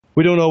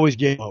We don't always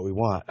get what we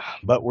want,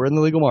 but we're in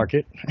the legal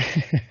market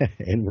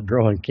and we're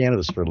growing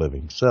cannabis for a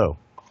living. So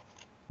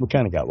we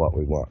kind of got what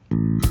we want.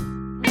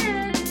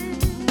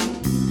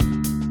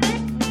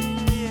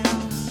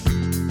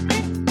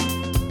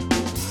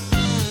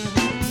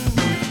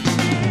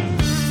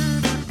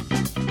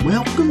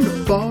 Welcome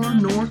to Far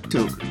North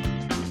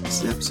Toker.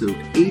 This is episode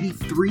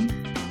 83,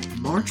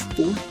 March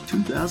 4th,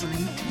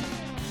 2018.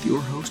 With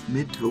your host,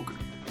 Mid Toker.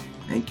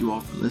 Thank you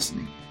all for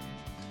listening.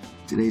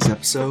 Today's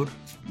episode,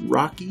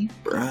 Rocky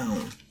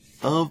Brown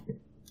of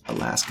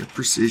Alaska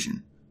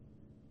Precision.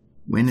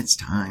 When it's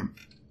time.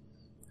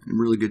 And a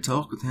really good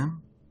talk with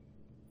him.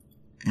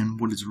 And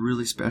what is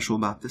really special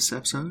about this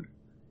episode,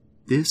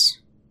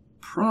 this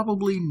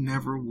probably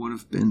never would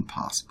have been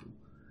possible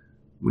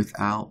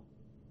without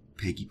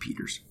Peggy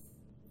Peters.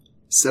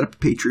 Set up a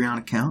Patreon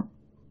account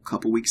a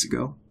couple weeks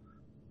ago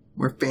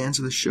where fans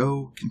of the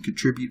show can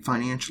contribute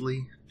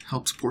financially,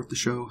 help support the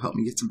show, help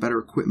me get some better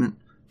equipment,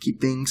 keep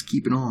things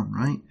keeping on,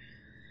 right?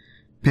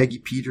 Peggy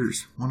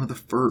Peters, one of the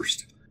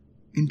first.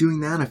 In doing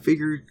that, I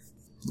figured,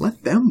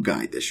 let them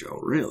guide the show,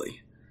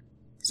 really.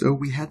 So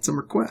we had some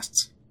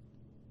requests.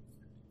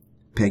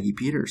 Peggy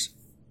Peters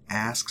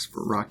asks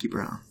for Rocky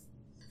Brown,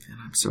 and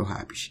I'm so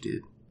happy she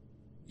did.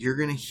 You're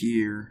going to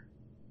hear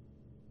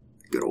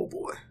good old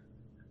boy.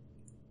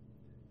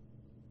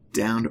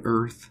 Down to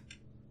earth.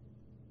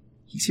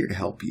 He's here to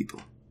help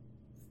people.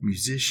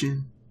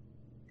 Musician.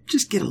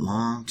 Just get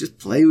along. Just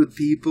play with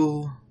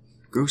people.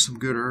 Grow some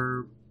good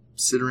herb.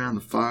 Sit around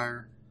the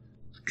fire.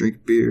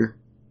 Drink beer.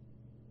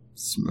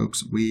 Smoke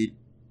some weed.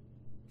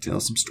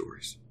 Tell some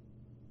stories.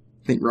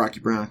 I think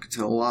Rocky Brown could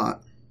tell a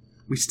lot.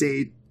 We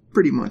stayed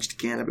pretty much to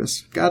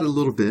cannabis. Got a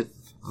little bit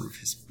of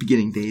his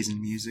beginning days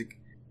in music.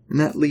 And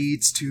that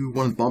leads to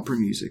one of the bumper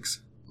musics.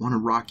 One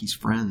of Rocky's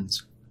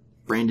friends,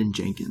 Brandon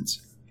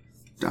Jenkins,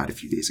 died a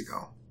few days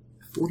ago.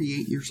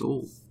 48 years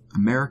old.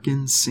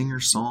 American singer,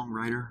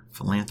 songwriter,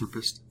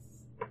 philanthropist.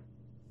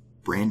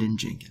 Brandon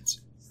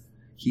Jenkins.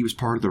 He was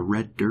part of the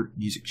red dirt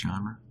music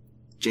genre.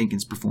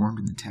 Jenkins performed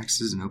in the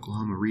Texas and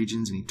Oklahoma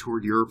regions, and he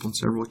toured Europe on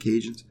several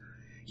occasions.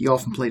 He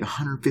often played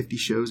 150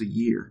 shows a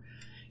year.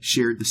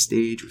 Shared the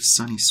stage with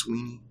Sonny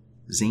Sweeney,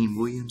 Zane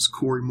Williams,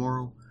 Corey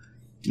Morrow,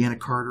 Deanna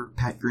Carter,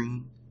 Pat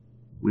Green,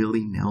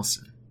 Willie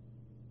Nelson.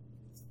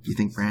 Do you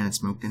think Brandon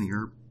smoked any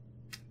herb?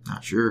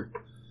 Not sure.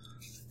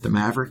 The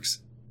Mavericks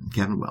and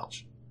Kevin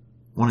Welch.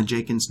 One of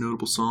Jenkins'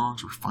 notable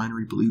songs,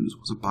 Refinery Blues,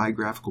 was a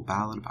biographical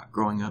ballad about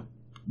growing up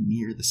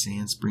near the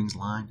Sand Springs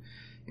line,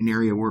 an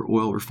area where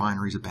oil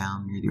refineries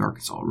abound near the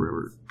Arkansas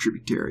River,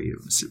 tributary of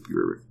the Mississippi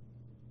River.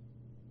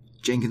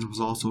 Jenkins was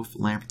also a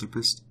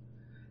philanthropist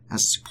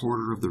as a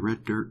supporter of the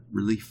Red Dirt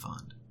Relief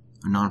Fund,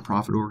 a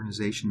nonprofit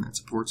organization that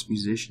supports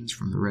musicians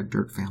from the Red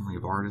Dirt family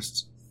of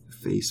artists who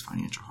face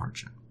financial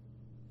hardship.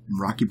 And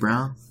Rocky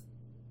Brown,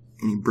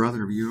 any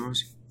brother of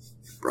yours,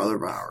 brother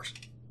of ours.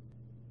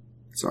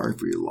 Sorry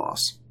for your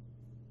loss.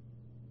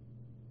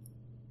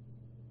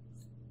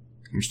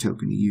 Here's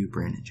token to you,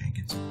 Brandon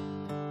Jenkins.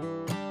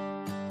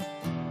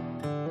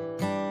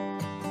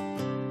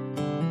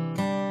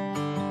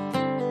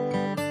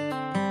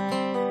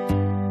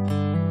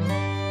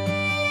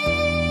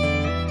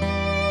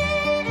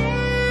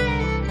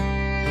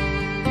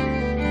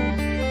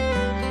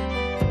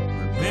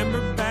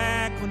 Remember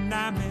back when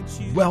I met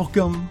you.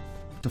 Welcome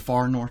to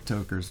Far North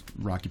Tokers,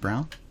 Rocky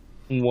Brown.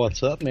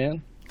 What's up,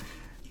 man?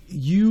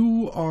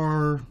 You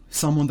are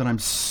someone that I'm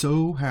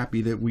so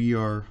happy that we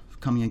are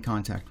coming in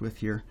contact with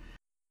here,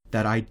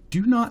 that I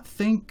do not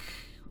think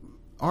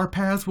our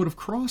paths would have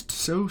crossed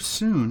so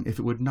soon if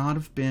it would not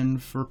have been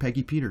for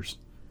Peggy Peters.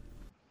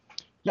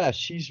 Yeah,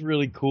 she's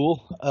really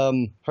cool.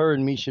 Her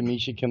and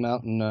Misha come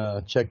out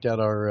and checked out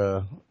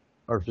our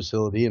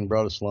facility and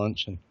brought us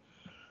lunch. And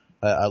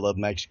I love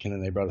Mexican,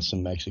 and they brought us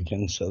some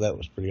Mexican, so that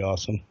was pretty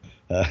awesome.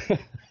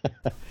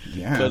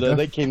 Yeah, but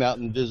they came out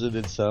and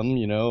visited some.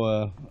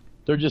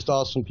 They're just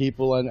awesome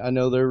people. I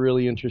know they're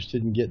really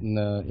interested in getting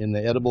in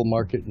the edible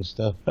market and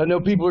stuff. I know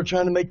people are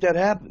trying to make that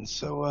happen,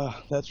 so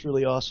that's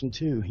really awesome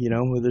too.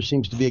 There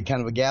seems to be a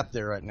kind of a gap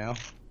there right now.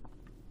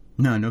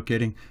 No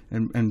kidding.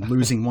 And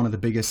losing one of the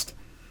biggest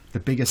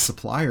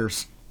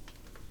suppliers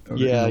over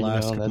the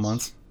last couple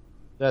months.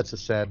 That's a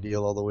sad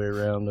deal all the way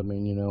around. I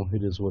mean,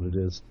 it is what it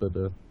is. But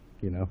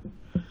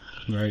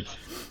right.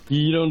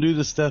 You don't do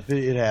the stuff,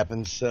 it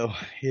happens. So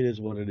it is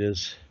what it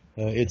is.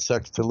 It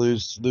sucks to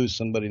lose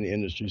somebody in the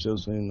industry so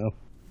soon, though.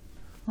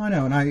 I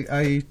know, and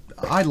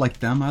I like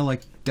them. I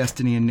like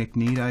Destiny and Nick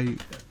Need. I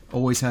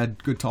always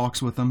had good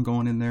talks with them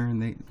going in there,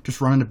 and they just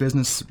running a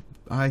business.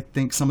 I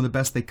think some of the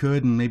best they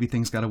could, and maybe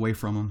things got away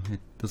from them.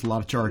 There's a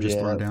lot of charges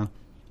thrown down.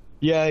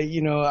 Yeah,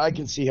 I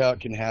can see how it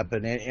can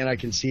happen, and I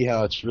can see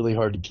how it's really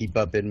hard to keep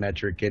up in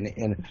metric.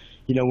 And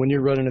when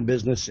you're running a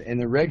business and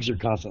the regs are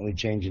constantly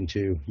changing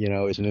too,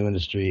 it's a new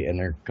industry and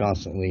they're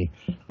constantly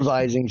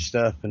revising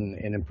stuff and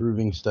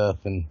improving stuff,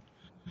 and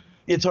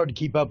it's hard to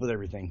keep up with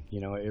everything.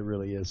 It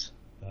really is.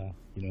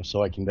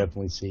 So I can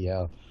definitely see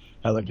how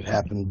that could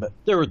happen. But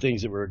there were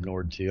things that were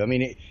ignored too. I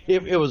mean,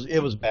 it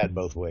was bad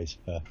both ways,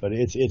 but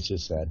it's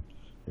just sad.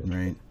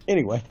 Right.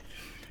 Anyway.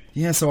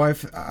 Yeah, so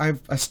I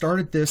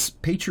started this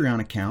Patreon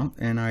account,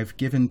 and I've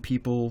given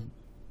people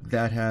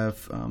that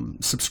have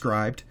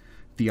subscribed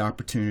the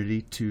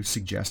opportunity to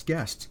suggest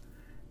guests.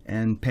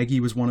 And Peggy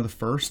was one of the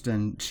first,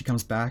 and she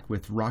comes back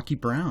with Rocky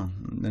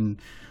Brown. And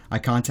I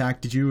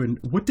contacted you, and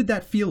what did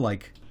that feel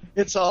like?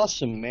 It's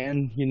awesome,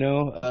 man.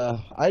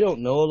 I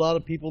don't know a lot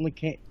of people in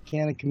the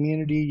Canna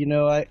community.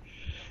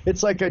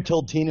 It's like I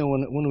told Tina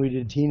when we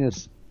did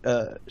Tina's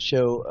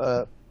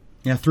show.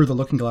 Yeah, Through the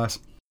Looking Glass.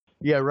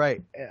 Yeah,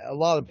 right. A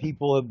lot of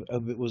people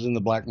it was in the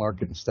black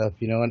market and stuff,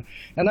 and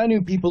I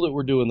knew people that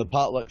were doing the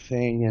potluck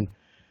thing, and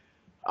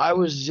I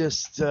was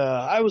just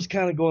I was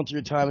kind of going through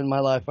a time in my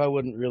life I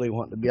wouldn't really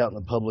want to be out in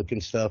the public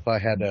and stuff. I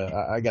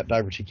got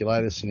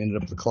diverticulitis and ended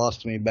up with a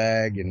colostomy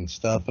bag and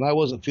stuff, and I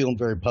wasn't feeling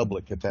very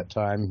public at that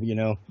time,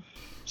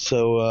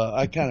 So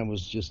I kind of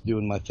was just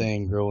doing my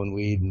thing, growing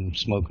weed and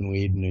smoking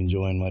weed and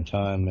enjoying my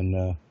time,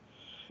 and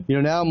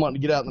now I'm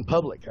wanting to get out in the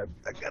public. I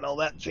got all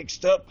that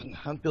fixed up, and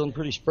I'm feeling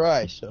pretty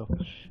spry. So,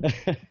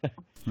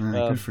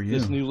 good for you.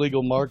 This new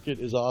legal market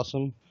is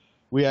awesome.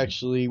 We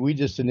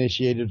just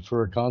initiated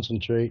for a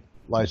concentrate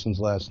license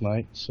last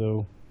night.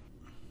 So,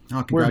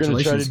 we're going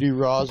to try to do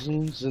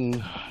rosins and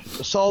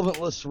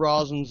solventless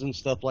rosins and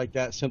stuff like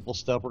that. Simple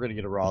stuff. We're going to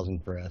get a rosin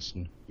press,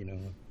 and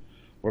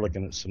we're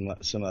looking at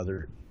some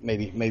other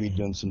maybe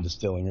doing some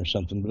distilling or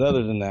something. But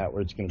other than that,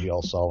 it's going to be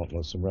all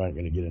solventless, and we're not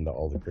going to get into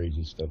all the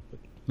crazy stuff. But,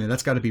 yeah,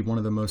 that's got to be one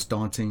of the most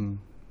daunting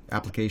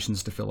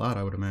applications to fill out,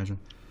 I would imagine.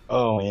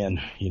 Oh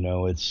man,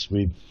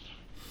 we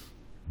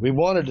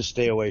wanted to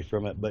stay away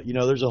from it, but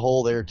there's a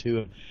hole there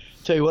too.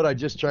 Tell you what, I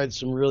just tried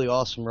some really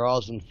awesome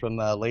rosin from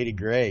Lady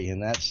Grey,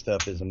 and that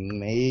stuff is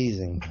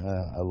amazing.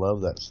 I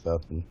love that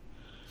stuff, and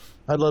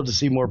I'd love to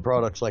see more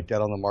products like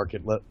that on the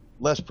market.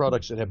 Less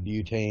products that have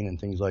butane and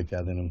things like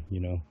that in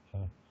them.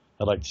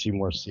 I'd like to see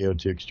more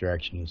CO2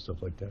 extraction and stuff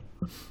like that.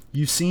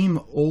 You seem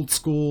old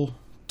school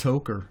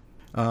toker.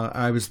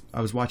 I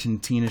was watching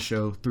Tina's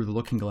show Through the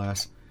Looking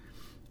Glass,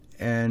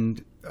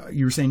 and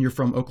you were saying you're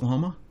from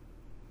Oklahoma?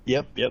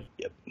 Yep.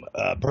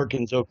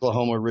 Perkins,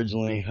 Oklahoma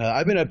originally.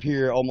 I've been up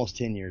here almost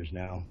 10 years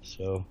now.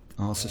 So.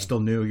 Oh, so still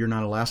new. You're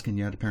not Alaskan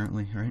yet,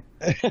 apparently, right?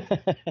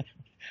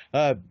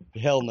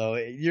 Hell no.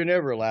 You're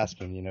never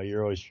Alaskan.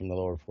 You're always from the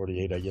lower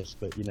 48, I guess.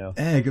 But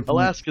hey, good point.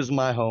 Alaska's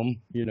my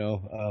home.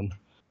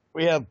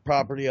 We have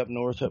property up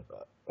north,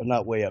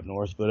 not way up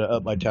north, but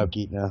up by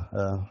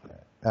Talkeetna.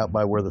 Out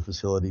by where the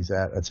facility's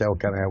at. That's how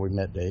we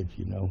met Dave.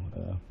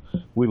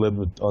 We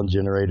lived on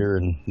generator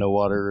and no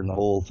water and the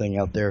whole thing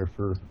out there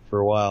for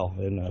a while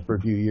and for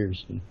a few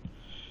years, and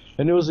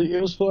it was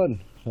fun.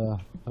 I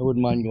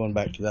wouldn't mind going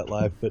back to that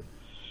life, but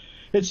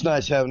it's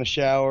nice having a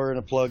shower and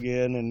a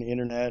plug-in and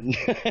internet. And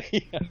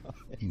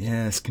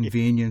Yes,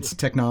 convenience,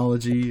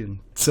 technology, and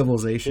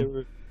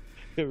civilization.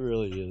 It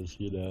really is.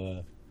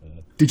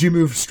 Did you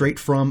move straight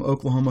from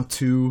Oklahoma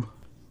to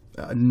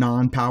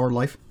non-power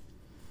life?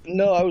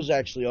 No, I was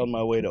actually on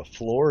my way to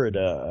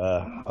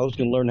Florida. I was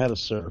going to learn how to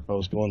surf. I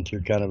was going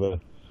through kind of a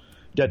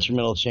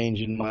detrimental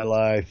change in my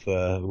life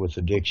with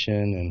addiction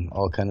and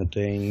all kind of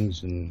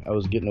things, and I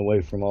was getting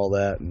away from all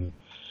that. And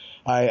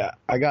I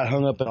got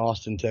hung up in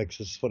Austin,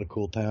 Texas. What a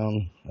cool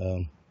town!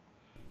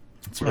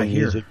 That's what I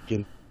hear. Music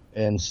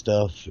and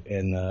stuff,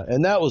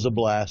 and that was a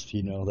blast.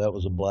 That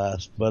was a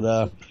blast.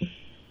 But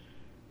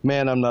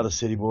man, I'm not a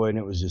city boy, and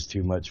it was just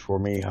too much for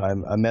me.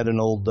 I met an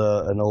old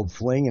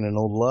fling and an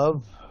old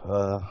love.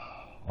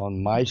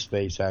 On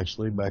MySpace,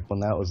 actually, back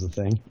when that was the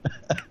thing.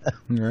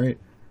 Right.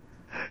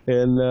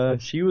 And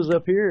she was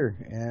up here,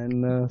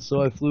 and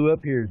so I flew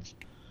up here.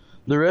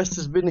 The rest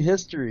has been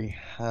history.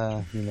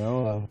 I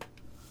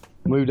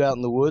moved out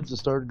in the woods and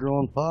started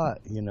growing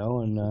pot, and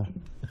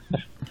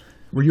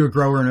Were you a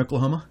grower in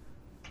Oklahoma?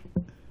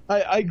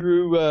 I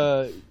grew,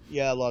 a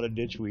lot of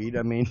ditchweed.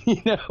 I mean,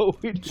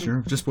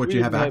 Sure, just what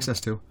you have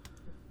access to.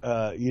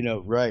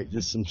 Right,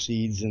 just some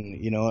seeds, and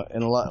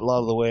and a lot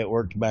of the way it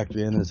worked back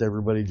then is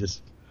everybody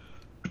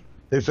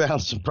they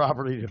found some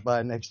property to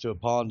buy next to a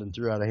pond and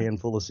threw out a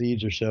handful of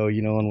seeds or so,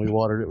 and we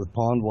watered it with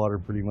pond water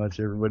pretty much.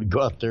 Everybody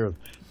go out there with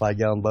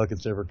 5-gallon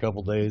buckets every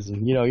couple days,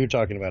 and you're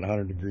talking about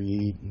 100-degree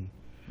heat, and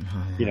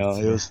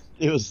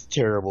it was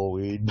terrible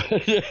weed, but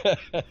it's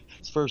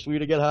the first weed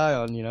to get high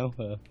on,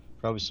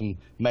 probably some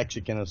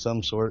Mexican of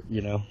some sort,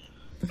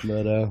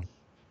 but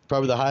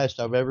probably the highest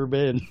I've ever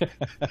been.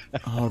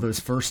 Oh, those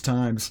first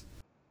times.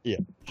 Yeah.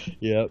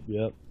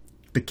 Yep.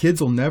 The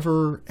kids will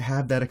never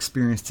have that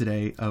experience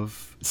today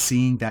of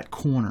seeing that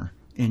corner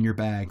in your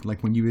bag.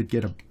 Like when you would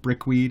get a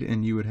brickweed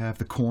and you would have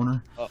the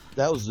corner. Oh,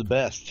 that was the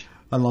best.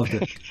 I loved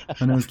it.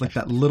 And it was like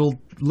that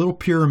little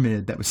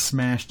pyramid that was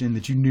smashed in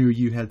that you knew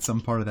you had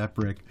some part of that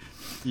brick.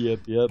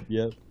 Yep.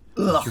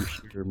 Ugh.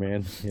 For sure,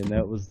 man. And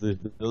that was the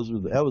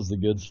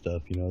good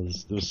stuff,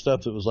 There was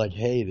stuff that was like,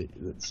 hey,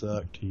 that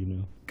sucked,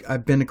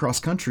 I've been across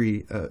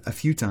country a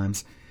few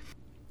times.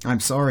 I'm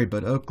sorry,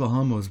 but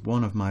Oklahoma was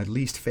one of my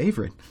least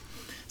favorite.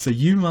 So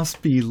you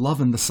must be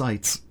loving the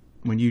sights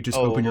when you just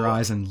open your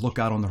eyes and look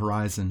out on the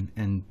horizon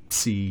and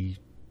see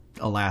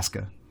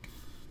Alaska.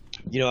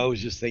 I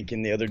was just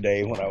thinking the other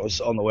day when I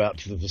was on the way out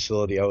to the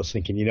facility, I was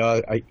thinking,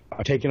 I'm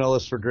taking all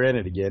this for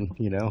granted again.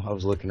 I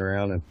was looking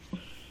around, and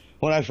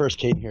when I first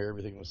came here,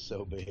 everything was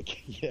so big.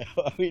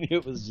 I mean,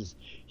 it was just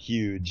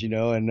huge,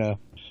 and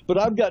but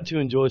I've got to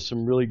enjoy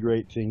some really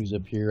great things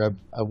up here.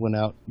 I went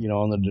out,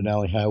 on the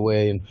Denali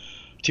Highway, and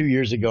 2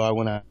 years ago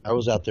I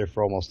was out there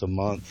for almost a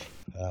month.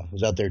 I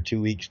was out there 2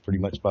 weeks pretty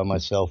much by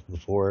myself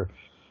before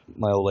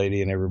my old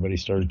lady and everybody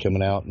started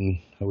coming out, and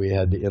we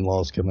had the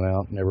in-laws coming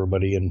out and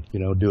everybody, and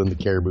doing the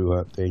caribou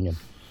hunt thing.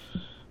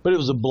 But it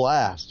was a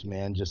blast,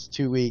 man. Just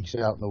 2 weeks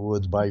out in the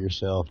woods by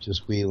yourself,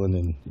 just wheeling,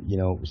 and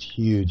it was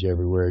huge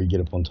everywhere. You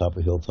get up on top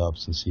of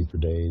hilltops and see for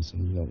days,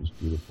 and it was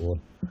beautiful.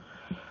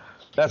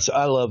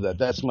 I love that.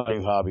 That's my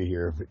new hobby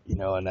here,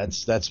 and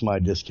that's my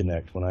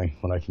disconnect when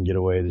I can get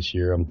away this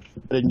year. I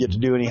didn't get to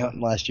do any hunting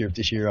last year.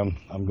 This year I'm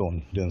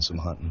doing some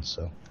hunting.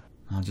 So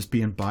just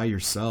being by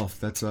yourself.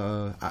 That's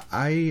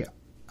I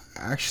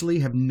actually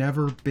have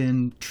never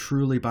been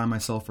truly by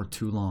myself for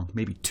too long.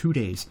 Maybe 2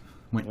 days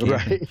went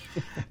camping,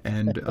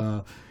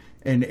 right.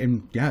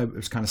 and yeah, it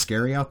was kind of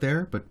scary out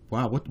there. But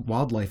wow, what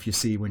wildlife you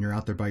see when you're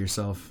out there by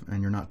yourself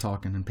and you're not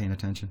talking and paying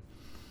attention.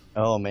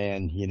 Oh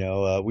man,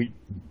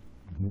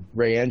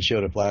 Rayanne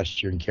showed up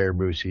last year in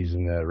caribou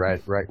season,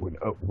 right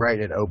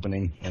at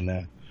opening,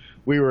 and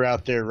we were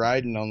out there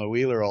riding on the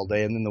wheeler all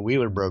day, and then the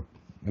wheeler broke,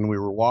 and we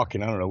were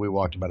walking. I don't know, we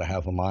walked about a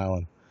half a mile,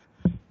 and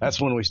that's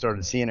when we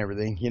started seeing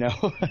everything.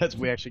 That's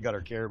we actually got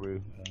our caribou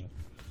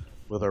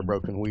with our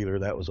broken wheeler.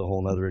 That was a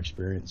whole nother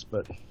experience,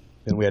 but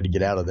then we had to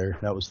get out of there.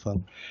 That was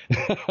fun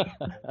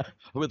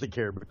with the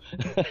caribou.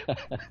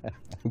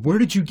 Where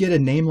did you get a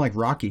name like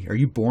Rocky? Are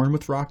you born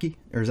with Rocky,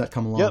 or does that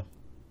come along?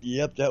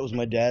 Yep, that was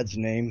my dad's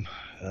name.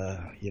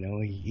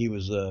 He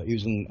was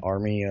in the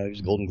Army. He was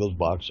a Golden Gloves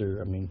boxer.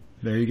 I mean,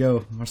 there you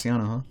go,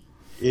 Marciano, huh?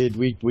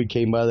 We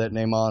came by that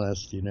name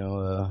honest,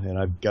 and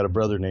I've got a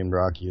brother named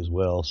Rocky as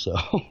well. So.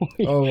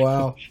 Oh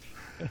wow.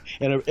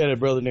 and a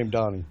brother named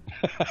Donnie.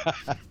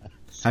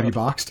 Have you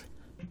boxed?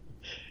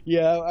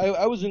 Yeah,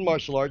 I was in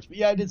martial arts, but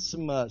yeah, I did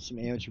some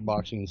amateur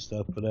boxing and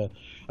stuff. But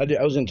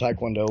I was in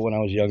Taekwondo when I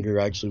was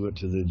younger. I actually went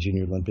to the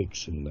Junior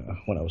Olympics and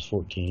when I was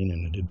 14,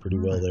 and I did pretty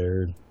well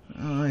there.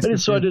 Oh,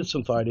 nice. I did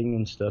some fighting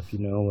and stuff.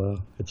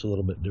 It's a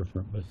little bit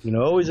different, but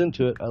always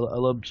into it. I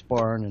love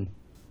sparring and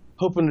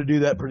hoping to do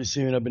that pretty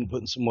soon. I've been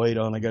putting some weight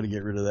on. I got to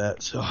get rid of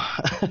that. So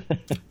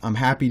I'm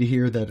happy to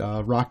hear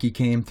that Rocky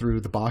came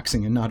through the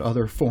boxing and not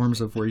other forms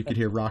of where you could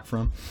hear rock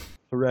from.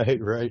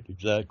 Right,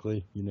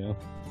 exactly. A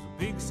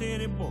big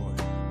city boy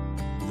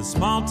with the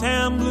small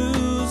town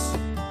blues.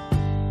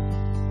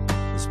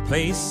 This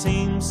place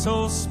seems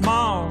so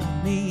small to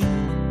me.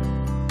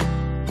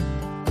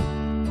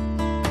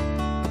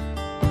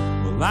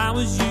 Well, I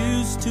was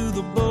used to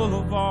the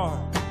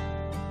boulevard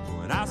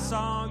when I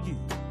saw you.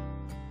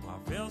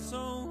 I felt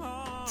so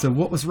hard. So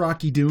what was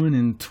Rocky doing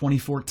in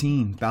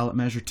 2014? Ballot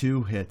Measure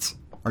 2 hits.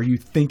 Are you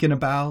thinking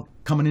about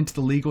coming into the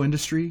legal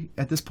industry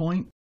at this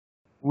point?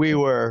 We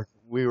were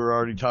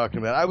already talking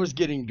about it. I was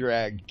getting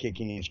dragged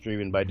kicking and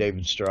screaming by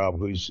David Straub,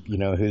 who's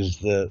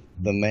the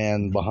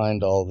man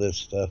behind all this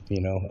stuff,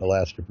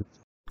 Alaska.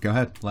 Go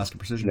ahead, Alaska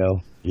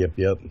Precision.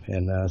 Yep.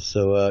 And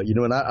so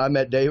when I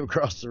met Dave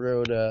across the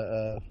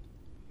road,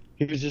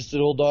 he was just an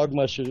old dog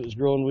musher that was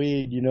growing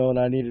weed, and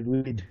I needed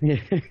weed.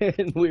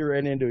 And we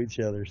ran into each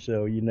other.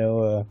 So,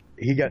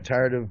 he got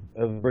tired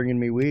of bringing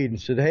me weed and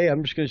said, "Hey,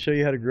 I'm just going to show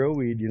you how to grow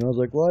weed." I was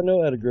like, "Well, I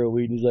know how to grow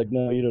weed." And he's like,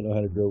 "No, you don't know how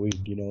to grow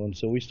weed." And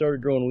so we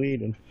started growing weed,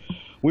 and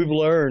we've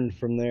learned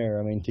from there.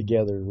 I mean,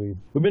 together we've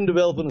been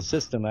developing a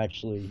system,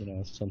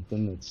 actually,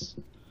 something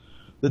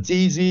that's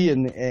easy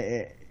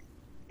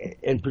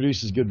and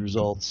produces good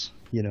results,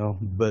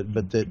 but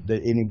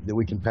that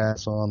we can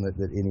pass on,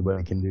 that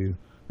anybody can do.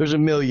 There's a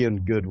million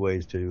good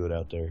ways to do it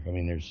out there. I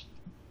mean, there's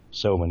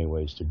so many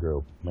ways to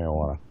grow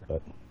marijuana,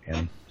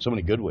 and so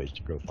many good ways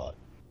to grow pot.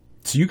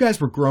 So you guys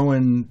were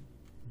growing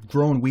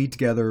weed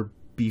together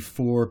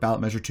before Ballot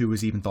Measure 2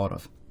 was even thought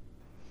of?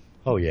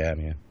 Oh, yeah,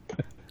 man.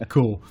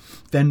 Cool.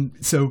 Then,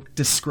 so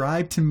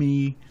describe to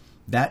me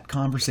that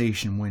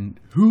conversation when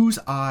whose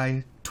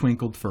eye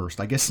twinkled first.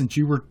 I guess since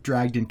you were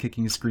dragged in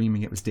kicking and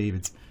screaming, it was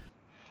David's.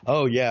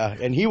 Oh, yeah,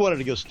 and he wanted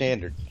to go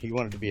standard. He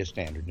wanted to be a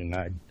standard, and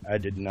I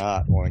did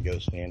not want to go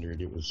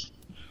standard. It was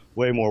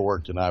way more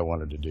work than I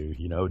wanted to do.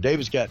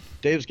 Dave's got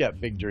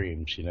big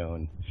dreams,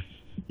 and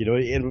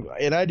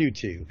I do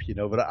too,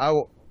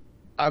 but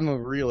I'm a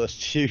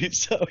realist too,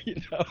 so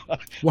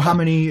Well, how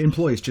many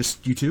employees?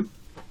 Just you two?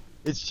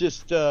 It's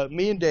just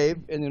me and Dave,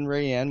 and then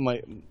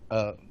Rayanne,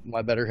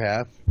 my better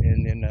half,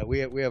 and then we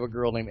have a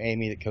girl named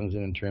Amy that comes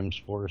in and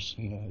trims for us.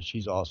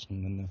 She's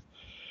awesome, and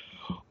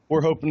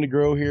we're hoping to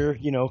grow here,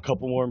 a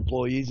couple more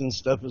employees and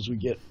stuff as we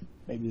get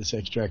maybe this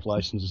extract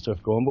license and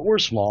stuff going. But we're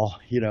small,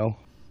 Well,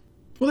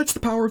 that's the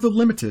power of the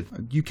limited.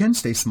 You can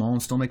stay small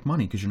and still make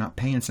money because you're not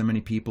paying so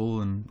many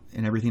people and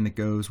everything that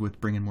goes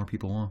with bringing more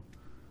people on.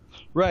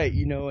 Right,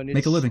 and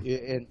make a living.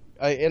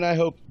 And I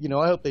hope,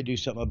 I hope they do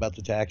something about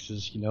the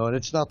taxes, and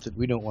it's not that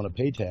we don't want to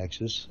pay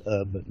taxes,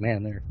 but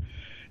man,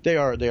 They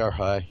are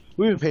high.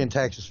 We've been paying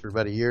taxes for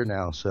about a year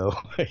now, so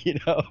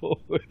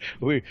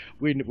we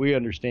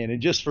understand.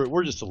 And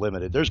we're just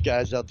limited. There's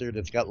guys out there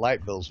that's got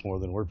light bills more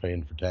than we're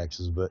paying for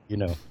taxes, but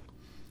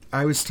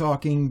I was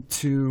talking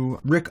to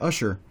Rick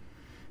Usher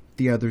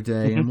the other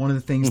day, and one of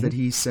the things that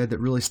he said that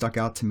really stuck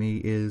out to me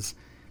is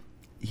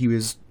he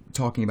was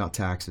talking about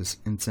taxes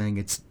and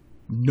saying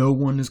no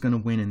one is going to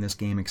win in this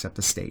game except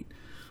the state.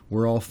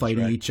 We're all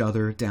fighting each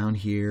other down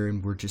here,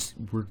 and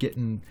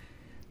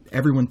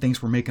everyone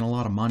thinks we're making a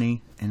lot of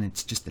money, and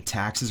it's just the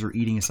taxes are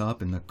eating us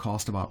up, and the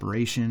cost of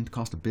operation,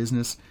 cost of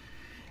business,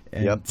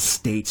 and the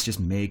state's just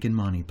making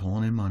money,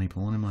 pulling in money.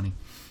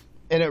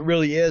 And it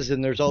really is,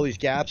 and there's all these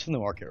gaps in the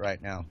market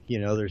right now.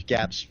 There's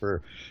gaps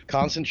for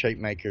concentrate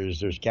makers.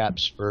 There's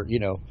gaps for,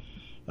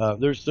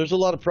 there's a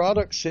lot of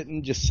products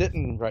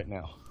sitting right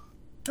now.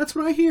 That's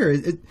what I hear.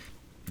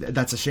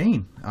 That's a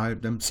shame.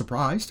 I'm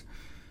surprised.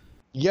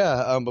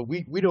 Yeah, but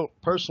we don't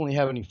personally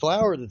have any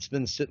flour that's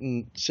been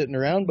sitting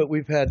around, but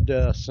we've had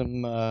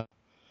some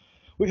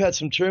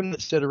trim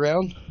that sit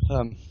around.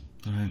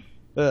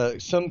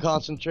 Some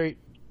concentrate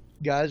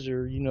guys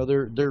are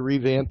they're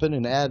revamping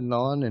and adding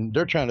on, and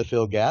they're trying to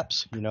fill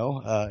gaps.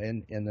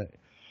 And the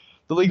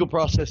legal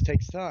process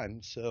takes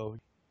time. So,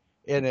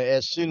 and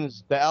as soon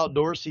as the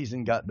outdoor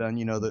season got done,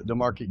 the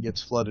market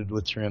gets flooded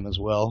with trim as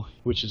well,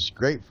 which is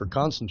great for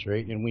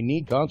concentrate, and we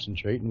need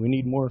concentrate, and we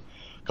need more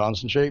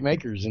concentrate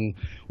makers. And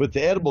with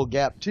the edible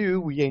gap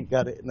too, we ain't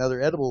got another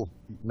edible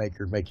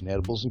maker making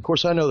edibles. And of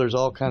course, I know there's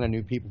all kind of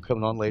new people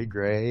coming on, Lady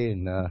Gray,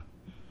 and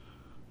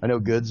I know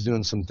Good's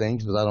doing some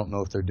things, but I don't know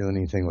if they're doing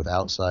anything with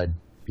outside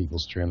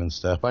people's trim and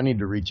stuff. I need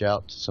to reach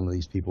out to some of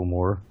these people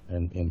more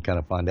and kind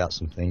of find out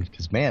some things,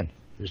 because man,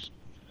 there's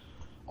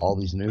all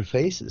these new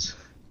faces.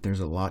 There's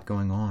a lot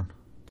going on.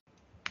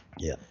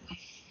 Yeah,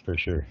 for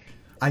sure.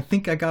 I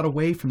think I got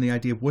away from the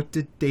idea of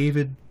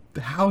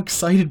how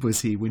excited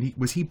was he?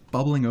 Was he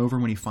bubbling over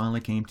when he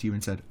finally came to you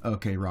and said,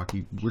 "Okay,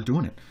 Rocky, we're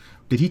doing it"?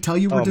 Did he tell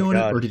you we're doing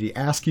it, or did he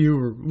ask you,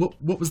 or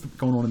what was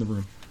going on in the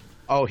room?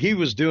 Oh, he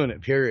was doing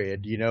it,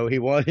 period. He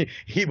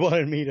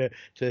wanted me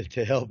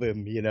to help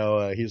him.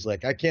 He's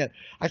like, I can't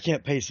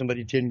pay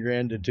somebody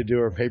 $10,000 to do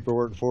our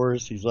paperwork for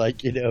us. He's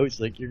like, you're going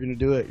to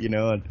do it,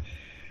 and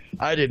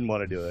I didn't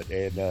want to do it.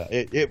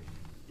 And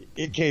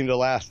it came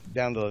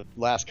down to the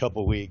last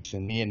couple of weeks,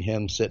 and me and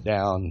him sit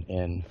down,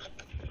 and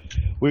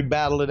we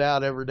battled it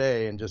out every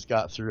day and just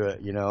got through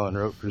it, and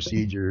wrote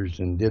procedures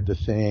and did the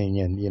thing.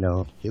 And,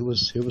 it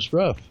was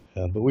rough,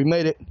 but we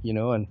made it,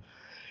 and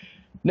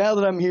now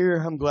that I'm here,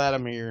 I'm glad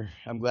I'm here.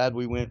 I'm glad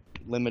we went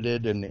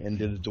limited and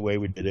did it the way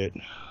we did it.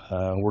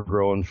 We're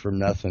growing from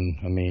nothing.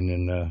 I mean,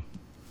 and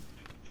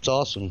it's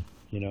awesome.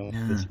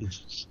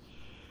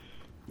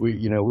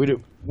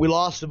 We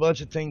lost a bunch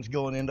of things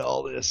going into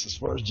all this as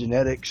far as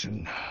genetics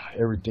and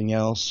everything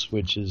else,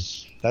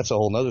 that's a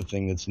whole other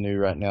thing that's new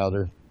right now.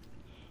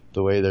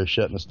 The way they're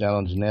shutting us down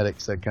on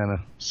genetics, that kind of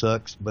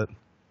sucks, but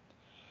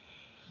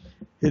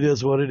it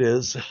is what it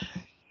is.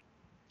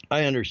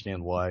 I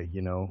understand why,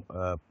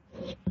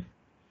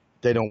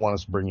 they don't want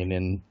us bringing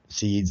in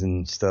seeds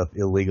and stuff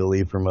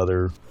illegally from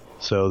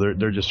so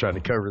they're just trying to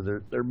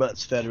cover their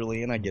butts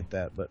federally, and I get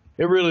that, but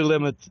it really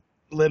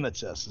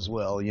limits us as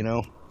well,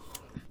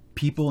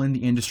 People in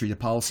the industry, the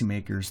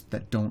policymakers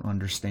that don't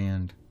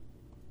understand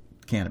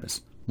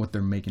cannabis, what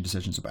they're making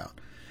decisions about.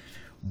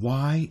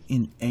 Why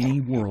in any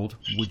world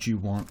would you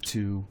want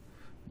to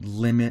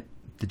limit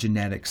the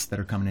genetics that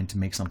are coming in to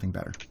make something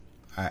better?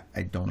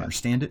 I don't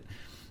understand it.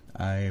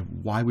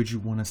 Why would you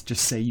want to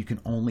just say you can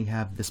only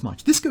have this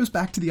much? This goes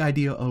back to the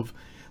idea of,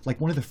 like,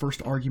 one of the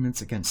first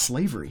arguments against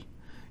slavery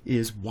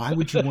is, why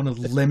would you want to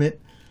limit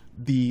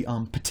the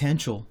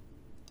potential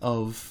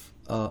of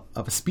a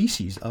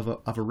species,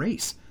 of a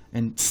race?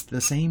 And it's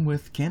the same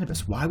with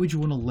cannabis. Why would you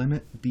want to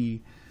limit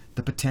the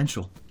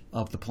potential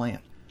of the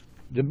plant?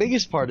 The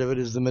biggest part of it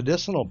is the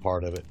medicinal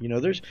part of it.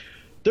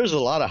 There's a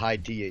lot of high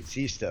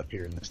THC stuff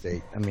here in the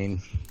state. I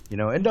mean,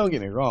 and don't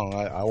get me wrong,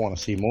 I want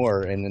to see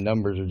more, and the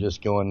numbers are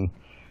just going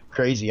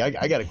crazy.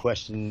 I got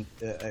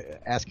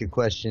ask a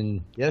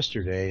question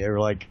yesterday. They were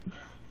like,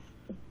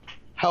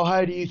 how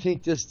high do you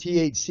think this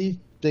THC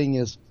thing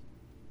is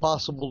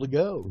possible to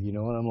go? And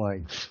I'm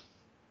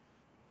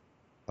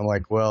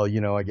like, well,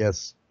 I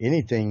guess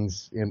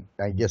anything's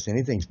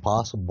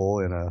possible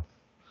in a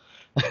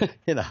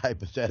in a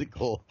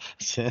hypothetical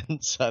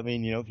sense. I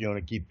mean, if you want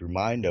to keep your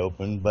mind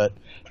open, but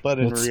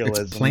in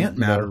realism, it's plant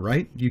matter,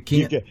 right? You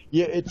can't.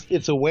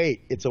 It's a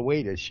weight. It's a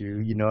weight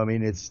issue. I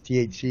mean, it's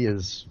THC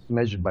is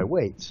measured by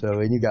weight. So,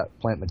 and you got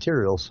plant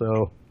material.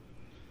 So,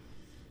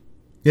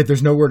 yeah,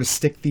 there's nowhere to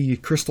stick the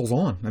crystals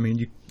on. I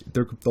mean,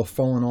 they're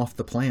falling off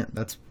the plant.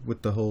 That's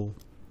what the whole.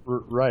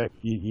 Right.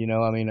 I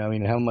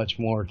mean, how much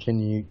more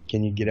can you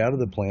get out of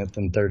the plant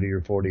than 30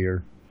 or 40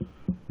 or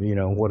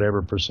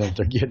whatever percent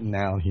they're getting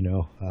now,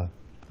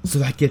 So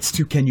that gets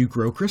to, can you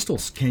grow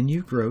crystals? Can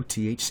you grow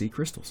THC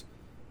crystals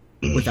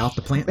without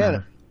the plant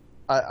matter?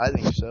 I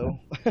think so.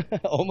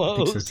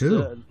 Almost. I think so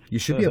too. You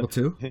should be able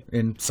to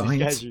in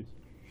science.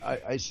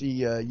 I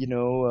see,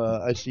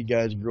 I see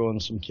guys growing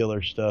some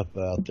killer stuff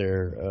out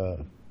there.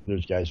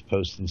 There's guys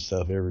posting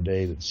stuff every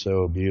day that's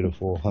so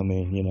beautiful. I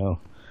mean,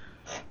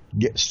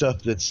 get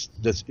stuff that's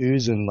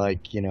oozing like,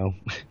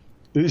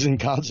 oozing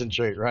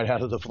concentrate right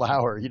out of the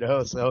flower,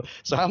 So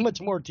how much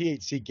more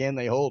THC can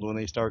they hold when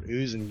they start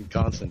oozing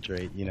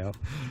concentrate,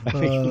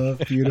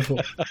 Beautiful.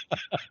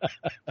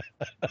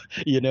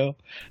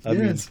 I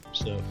mean,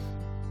 so.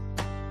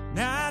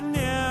 Now I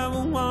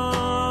never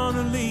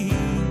wanna leave.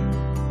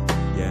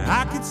 Yeah,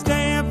 I could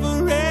stay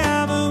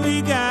forever.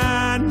 We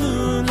got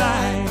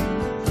moonlight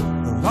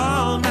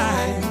all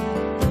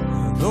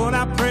night. Lord,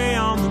 I pray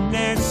on the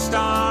next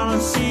star I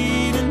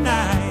see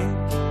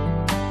tonight.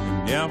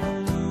 And never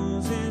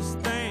lose this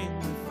thing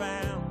we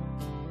found.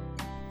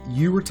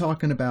 You were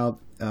talking about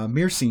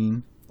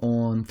Myrcene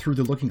on Through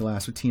the Looking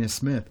Glass with Tina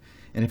Smith.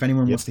 And if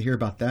anyone wants to hear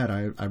about that,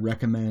 I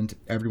recommend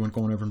everyone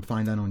going over and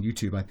find that on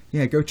YouTube.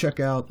 Go check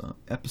out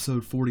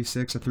episode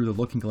 46 of Through the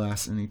Looking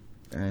Glass, and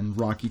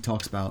Rocky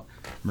talks about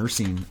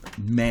Myrcene,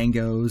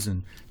 mangoes,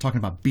 and talking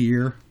about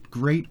beer.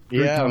 Great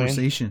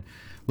conversation. Man.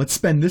 Let's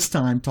spend this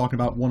time talking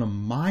about one of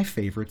my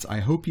favorites.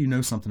 I hope you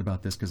know something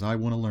about this because I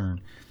want to learn.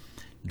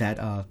 That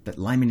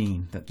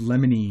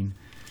limonene.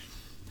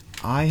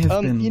 I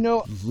have been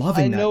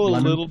loving that. I know a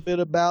little bit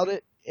about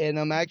it, and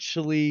I'm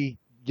actually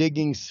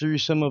digging through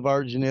some of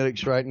our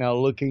genetics right now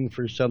looking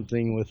for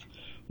something with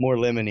more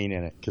limonene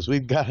in it, because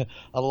we've got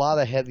a lot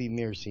of heavy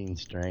Myrcene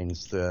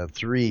strains,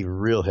 3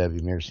 real heavy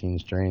Myrcene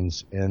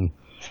strains, and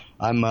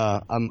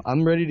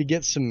I'm ready to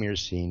get some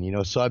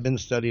Myrcene, so I've been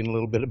studying a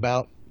little bit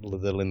about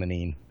the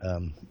limonene.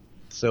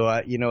 So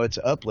it's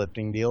an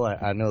uplifting deal.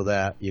 I know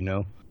that,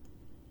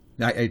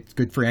 It's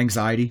good for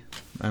anxiety,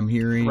 I'm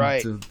hearing.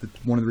 Right. It's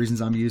one of the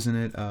reasons I'm using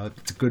it.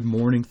 It's a good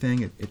morning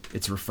thing.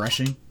 It's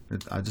refreshing.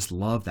 I just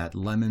love that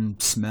lemon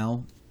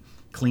smell,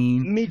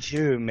 clean. Me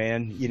too,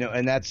 man.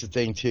 And that's the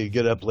thing too.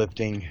 Good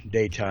uplifting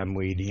daytime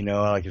weed.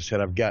 Like I said,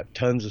 I've got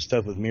tons of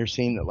stuff with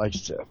Myrcene that likes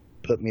to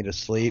put me to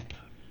sleep.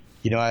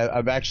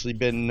 I've actually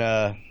been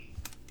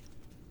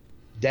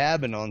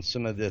dabbing on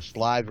some of this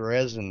live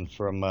resin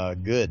from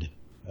Good,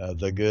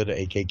 the Good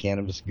AK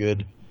Cannabis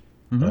Good,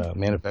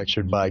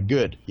 manufactured by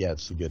Good. Yeah,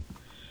 it's the Good.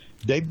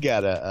 They've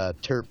got a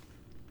terp,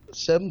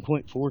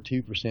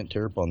 7.42%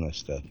 terp on this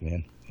stuff,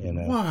 man.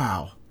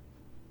 Wow.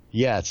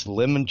 Yeah, it's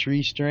lemon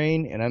tree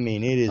strain, and I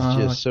mean it is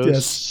just so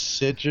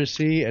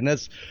citrusy, and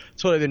that's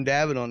what I've been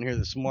dabbing on here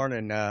this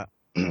morning.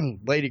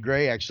 Lady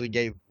Gray actually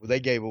gave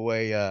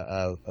away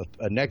a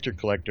nectar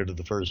collector to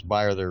the first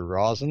buyer of their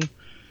rosin,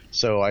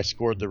 so I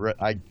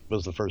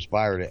was the first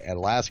buyer at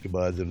Alaska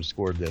Buds and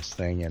scored this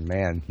thing, and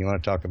man, you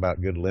want to talk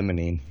about good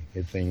limonene?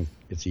 It's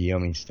a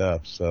yummy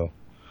stuff. So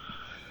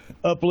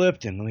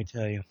uplifting, let me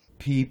tell you.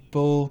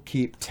 People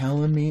keep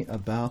telling me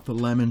about the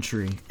lemon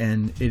tree,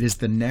 and it is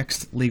the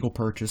next legal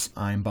purchase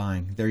I'm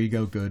buying. There you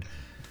go, Good.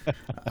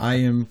 I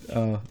am.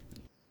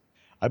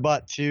 I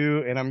bought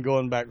 2, and I'm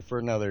going back for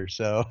another.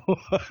 So.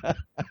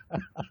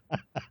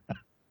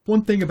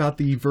 One thing about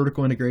the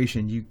vertical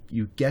integration,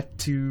 you get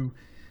to,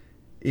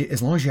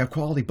 as long as you have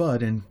quality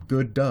bud, and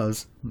Good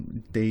does,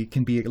 they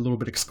can be a little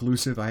bit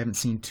exclusive. I haven't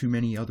seen too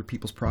many other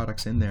people's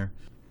products in there.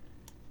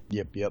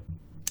 Yep.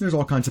 There's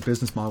all kinds of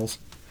business models.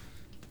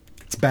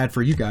 It's bad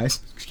for you guys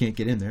because you can't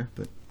get in there,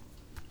 but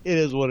it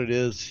is what it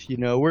is.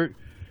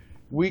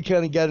 We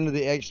kind of got into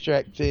the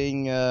extract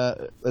thing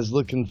as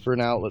looking for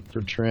an outlet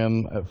for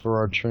trim, for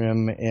our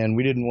trim, and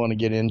we didn't want to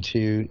get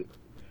into,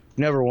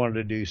 never wanted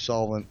to do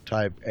solvent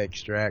type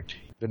extract.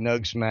 The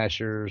Nug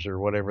Smashers or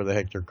whatever the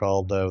heck they're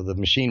called, the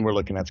machine we're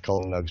looking at is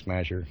called a Nug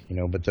Smasher,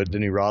 but the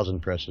new rosin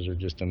presses are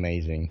just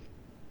amazing.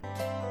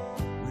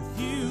 With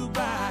you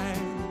by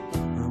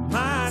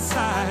my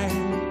side,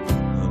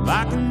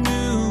 like I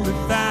knew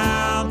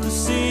without the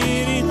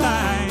city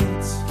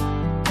lights.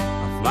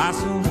 I fly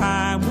so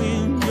high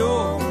when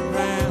you're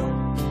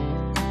around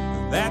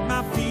that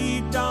my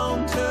feet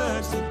don't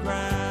touch the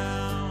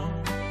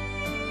ground.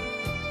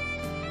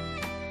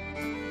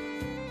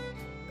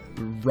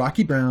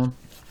 Rocky Brown,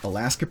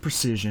 Alaska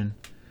Precision,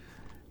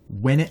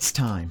 When It's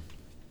Time.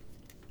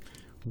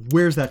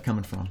 Where's that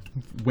coming from?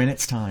 When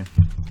It's Time.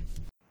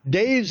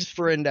 Dave's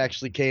friend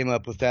actually came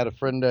up with that. A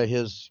friend of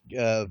his,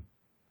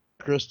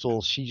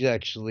 Crystal, she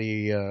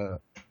actually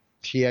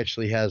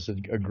has a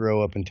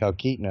grow up in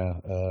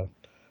Talkeetna,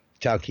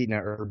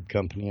 Talkeetna Herb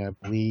Company, I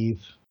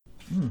believe.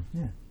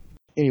 Yeah.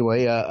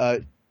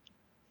 Anyway,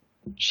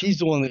 she's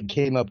the one that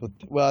came up with.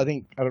 Well,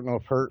 I don't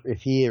know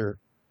if he or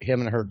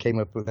him and her came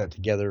up with that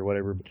together or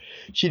whatever. But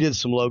she did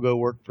some logo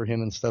work for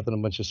him and stuff, and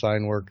a bunch of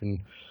sign work and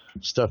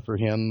stuff for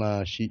him.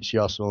 She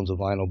also owns a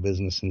vinyl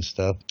business and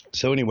stuff.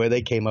 So anyway,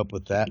 they came up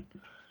with that.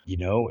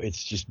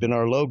 It's just been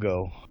our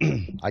logo.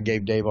 I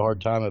gave Dave a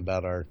hard time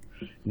about our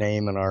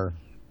name and our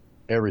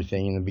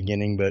everything in the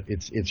beginning, but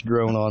it's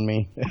grown on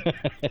me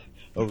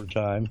over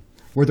time.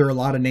 Were there a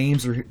lot of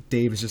names, or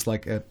Dave is just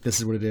like, this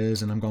is what it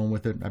is, and I'm going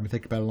with it? I've been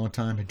thinking about it a long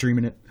time,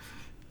 dreaming it.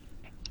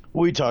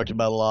 We talked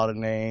about a lot of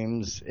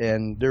names,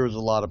 and there was a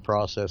lot of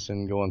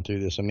processing going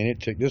through this. I mean,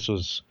 this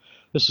was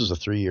a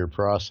 3-year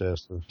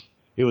process of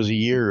it was a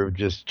year of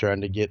just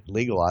trying to get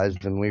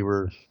legalized, and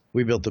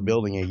we built the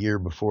building a year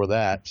before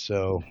that.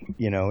 So,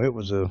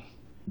 it's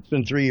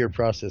been a 3-year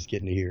process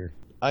getting to here.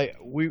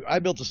 I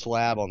built a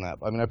slab on that.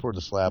 I poured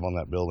a slab on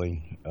that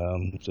building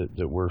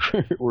that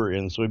we're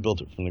in. So we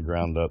built it from the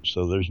ground up.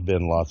 So there's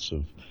been lots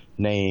of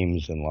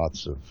names and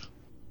lots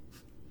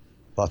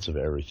of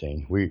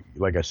everything.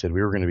 Like I said,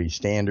 we were going to be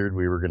standard.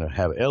 We were going to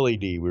have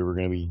LED. We were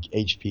going to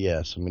be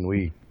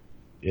HPS.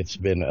 It's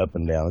been up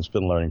and down. It's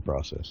been a learning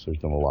process. There's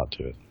been a lot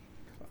to it.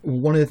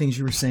 One of the things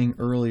you were saying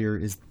earlier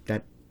is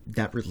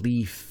that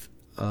relief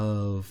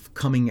of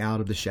coming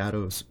out of the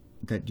shadows,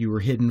 that you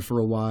were hidden for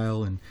a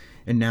while and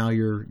now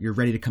you're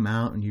ready to come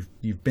out, and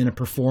you've been a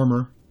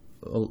performer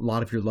a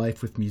lot of your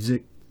life with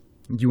music.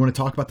 Do you want to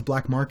talk about the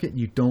black market?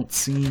 You don't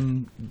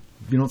seem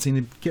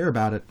to care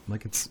about it.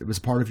 Like it was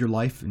part of your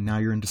life, and now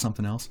you're into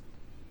something else.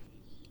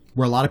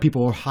 Where a lot of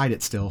people hide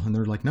it still, and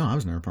they're like, "No, I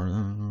was never part of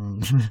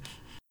that."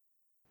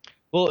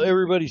 Well,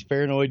 everybody's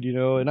paranoid,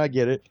 and I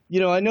get it.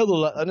 I know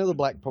the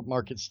black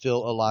market's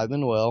still alive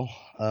and well.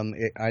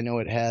 I know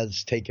it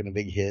has taken a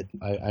big hit.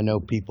 I know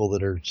people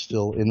that are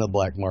still in the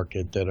black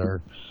market that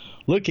are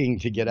looking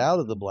to get out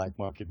of the black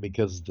market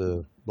because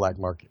the black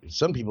market.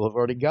 Some people have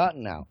already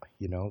gotten out.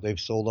 They've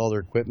sold all their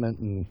equipment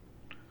and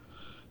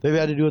they've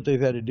had to do what they've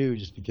had to do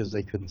just because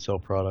they couldn't sell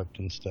product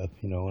and stuff.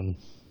 And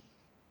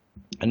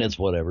it's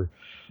whatever.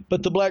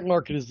 But the black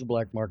market is the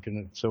black market,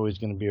 and it's always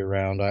going to be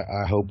around.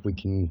 I hope we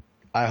can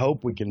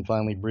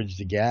finally bridge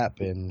the gap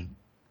and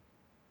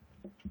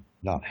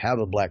not have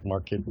a black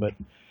market. But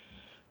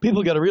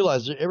people got to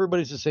realize that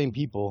everybody's the same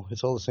people.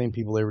 It's all the same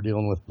people they were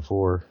dealing with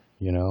before.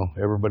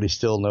 Everybody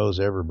still knows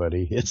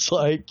everybody. It's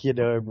like,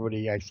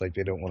 everybody acts like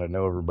they don't want to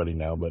know everybody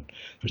now, but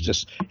there's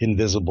this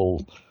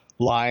invisible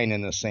line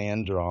in the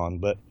sand drawn.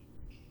 But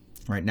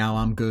right now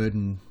I'm good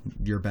and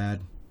you're bad.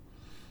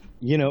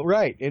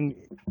 Right. And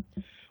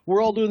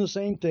we're all doing the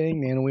same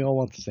thing, man, and we all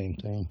want the same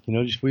thing.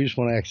 We just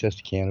want access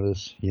to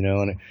cannabis,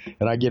 and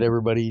I get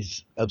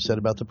everybody's upset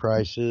about the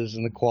prices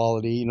and the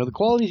quality. The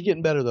quality's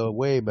getting better, though,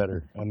 way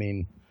better.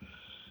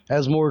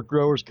 As more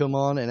growers come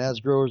on and as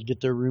growers get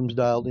their rooms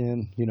dialed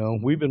in,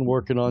 we've been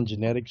working on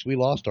genetics. We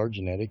lost our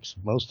genetics,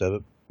 most of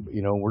it.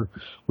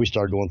 We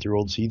started going through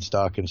old seed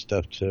stock and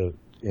stuff to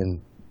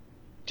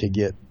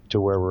get to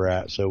where we're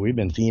at. So we've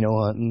been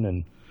pheno hunting,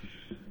 and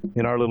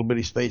in our little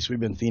bitty space, we've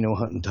been pheno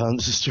hunting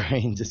tons of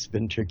strains. It's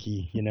been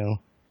tricky,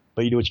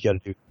 but you do what you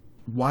got to do.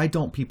 Why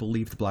don't people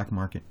leave the black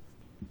market?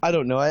 I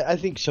don't know. I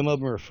think some of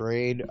them are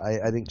afraid.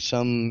 I think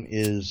some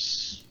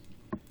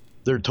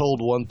they're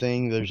told one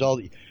thing.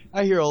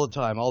 I hear all the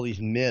time all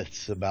these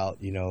myths about,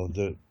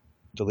 the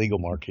legal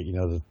market,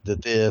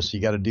 that this,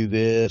 you got to do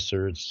this,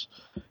 or it's,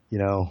 you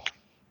know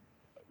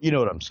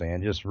what I'm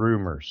saying? Just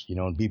rumors,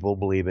 and people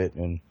believe it.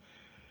 And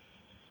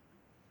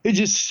it's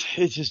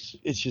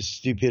just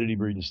stupidity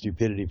breeding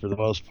stupidity for the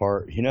most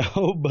part,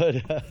 but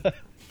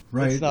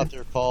right. It's not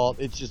their fault.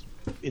 It's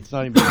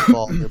not even their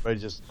fault. Everybody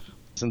just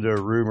listen to a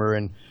rumor,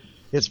 and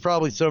it's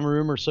probably some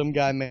rumor some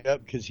guy made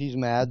up because he's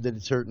mad that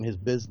it's hurting his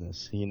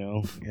business,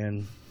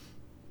 and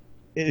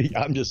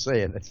I'm just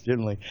saying that's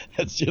generally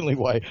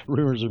why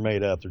rumors are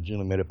made up. They're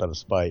generally made up out of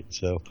spite.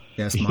 So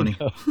yes, money.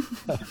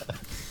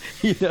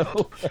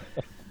 know.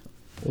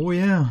 Oh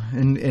yeah,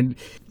 and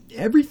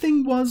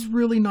everything was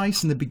really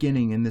nice in the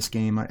beginning in this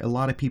game. A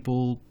lot of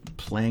people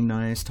playing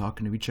nice,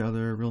 talking to each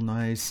other, real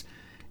nice.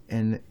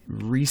 And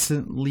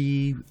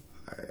recently,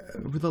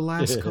 over the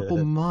last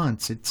couple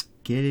months, it's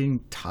getting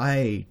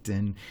tight,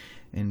 and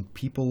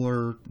people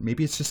are,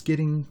 maybe it's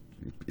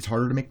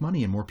harder to make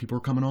money, and more people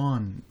are coming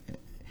on.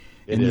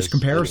 And there's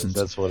comparisons.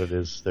 That's what it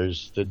is.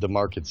 There's the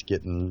market's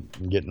getting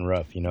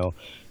rough. It's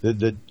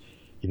kind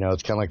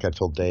of like I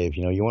told Dave.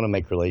 You want to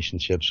make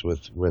relationships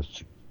with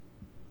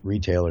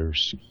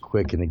retailers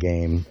quick in the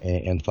game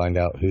and find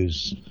out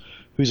who's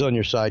on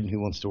your side and who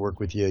wants to work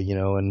with you.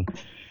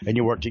 And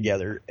you work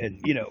together.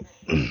 And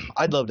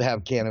I'd love to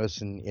have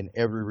cannabis in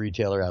every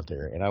retailer out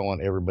there, and I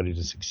want everybody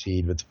to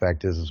succeed. But the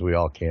fact is we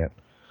all can't.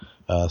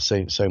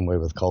 Same way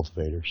with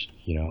cultivators.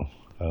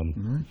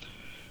 Mm-hmm.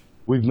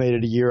 We've made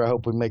it a year. I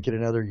hope we make it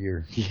another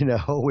year.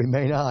 We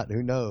may not.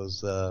 Who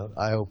knows?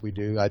 I hope we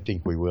do. I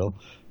think we will.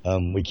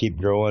 We keep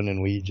growing,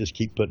 and we just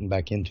keep putting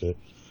back into it.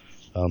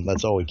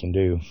 That's all we can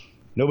do.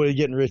 Nobody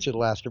getting rich at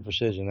Alaska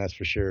Precision, that's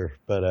for sure.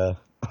 But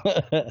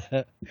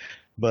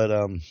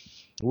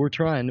we're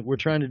trying. We're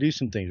trying to do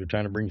some things. We're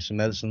trying to bring some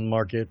medicine to the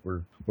market.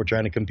 We're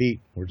trying to compete.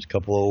 We're just a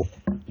couple old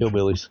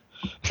hillbillies.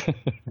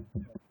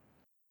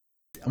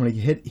 I'm going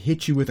to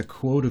hit you with a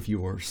quote of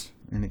yours,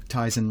 and it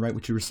ties in right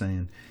what you were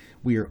saying.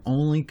 We are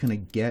only going to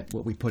get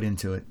what we put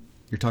into it.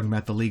 You're talking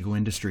about the legal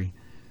industry.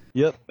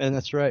 Yep, and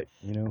that's right.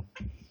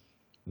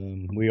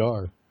 We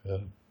are.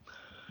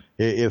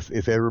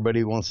 If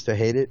everybody wants to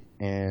hate it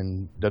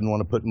and doesn't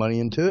want to put money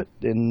into it,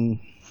 then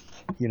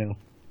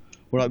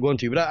we're not going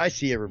to. But I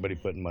see everybody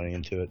putting money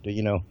into it.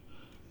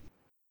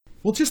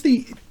 Well, just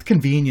the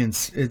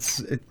convenience.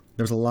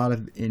 There's a lot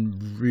of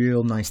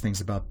real nice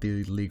things about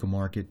the legal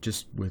market,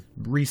 just with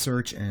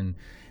research and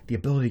the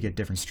ability to get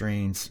different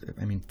strains.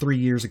 I mean, 3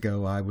 years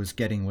ago, I was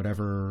getting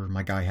whatever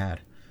my guy had.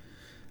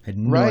 I had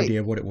no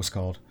idea what it was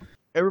called.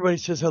 Everybody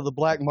says how the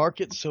black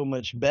market's so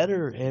much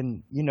better,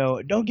 and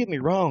don't get me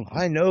wrong.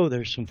 I know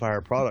there's some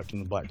fire product in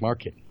the black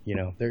market.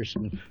 There's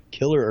some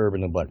killer herb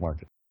in the black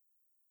market.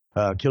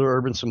 Killer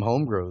herb and some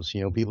home grows.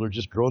 People are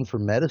just growing for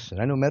medicine.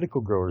 I know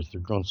medical growers,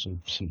 they're growing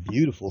some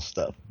beautiful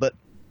stuff. But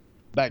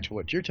back to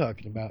what you're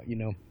talking about,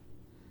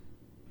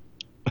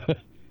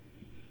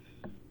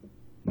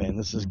 man,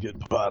 this is good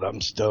pot. I'm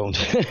stoned.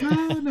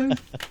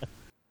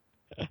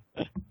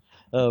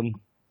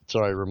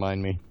 Sorry,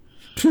 remind me.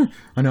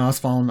 I know,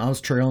 I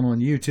was trailing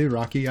on you too,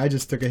 Rocky. I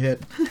just took a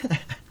hit.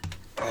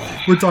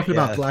 We're talking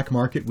about black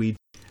market weed.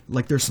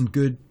 Like, there's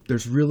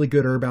really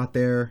good herb out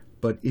there,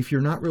 but if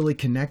you're not really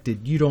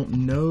connected, you don't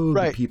know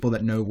the people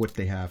that know what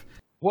they have.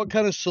 What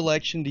kind of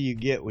selection do you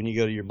get when you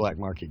go to your black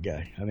market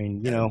guy? I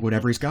mean,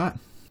 whatever he's got.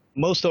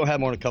 Most don't have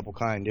more than a couple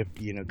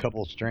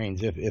couple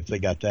strains if they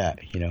got that.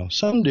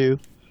 Some do.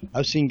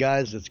 I've seen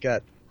guys that's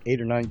got 8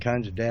 or 9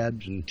 kinds of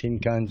dabs and 10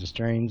 kinds of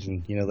strains,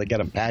 and they got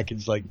them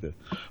packaged like the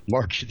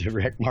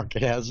rec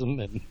market has them,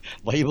 and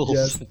labels.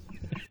 Yes.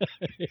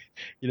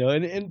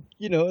 And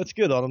it's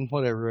good on them.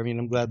 Whatever. I mean,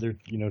 I'm glad they're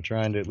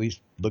trying to at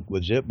least look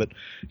legit. But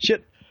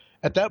shit,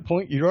 at that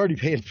point, you're already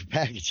paying for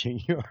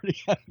packaging.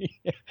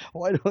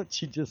 Why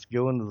don't you just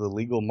go into the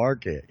legal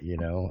market?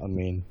 I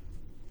mean.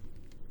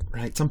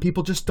 Right. Some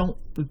people just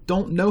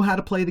don't know how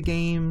to play the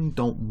game,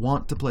 don't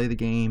want to play the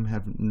game,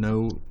 have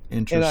no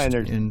interest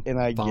in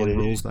following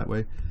rules that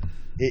way.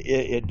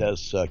 It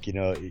does suck.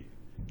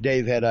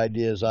 Dave had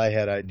ideas, I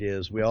had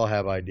ideas, we all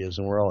have ideas,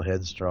 and we're all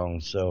headstrong.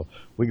 So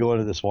we go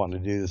into this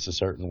wanting to do this a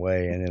certain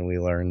way, and then we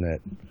learn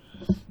that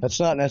that's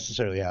not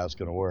necessarily how it's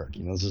going to work.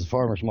 This is a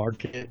farmer's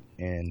market,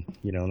 and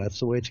that's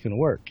the way it's going to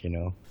work.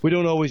 We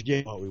don't always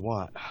get what we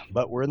want,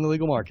 but we're in the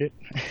legal market,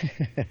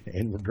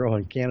 and we're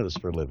growing cannabis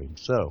for a living.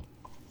 So.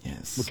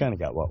 Yes. We kind of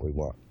got what we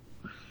want.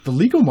 The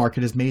legal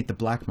market has made the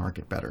black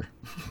market better,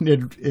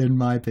 in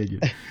my opinion.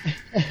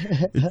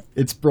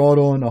 It's brought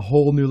on a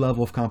whole new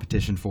level of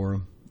competition for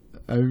them.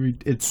 I mean,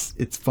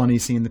 it's funny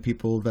seeing the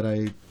people that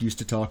I used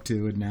to talk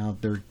to, and now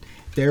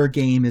their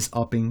game is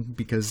upping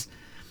because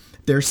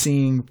they're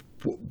seeing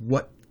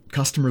what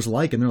customers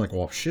like, and they're like,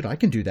 well, shit, I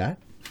can do that.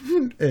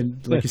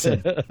 And like you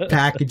said,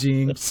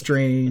 packaging,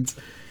 strains,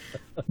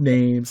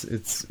 names.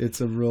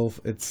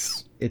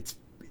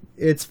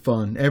 It's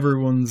fun.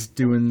 Everyone's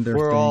doing their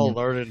thing. We're all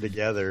learning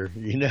together.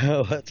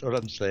 That's what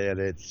I'm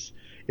saying.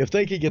 If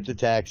they could get the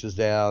taxes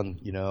down,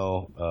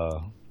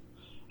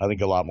 I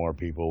think a lot more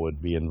people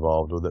would be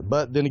involved with it.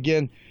 But then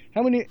again,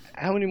 how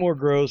many more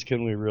grows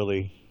can we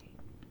really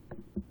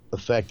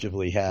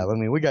effectively have? I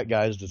mean, we got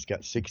guys that's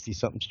got 60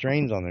 something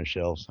strains on their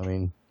shelves. I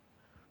mean,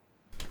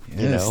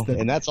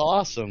 and that's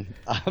awesome.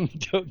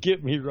 Don't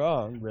get me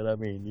wrong, but I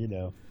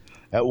mean,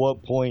 at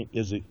what point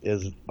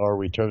are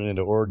we turning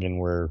into Oregon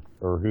or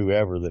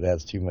whoever that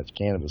has too much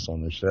cannabis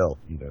on their shelf?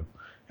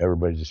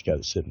 Everybody just got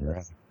it sitting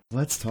around.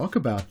 Let's talk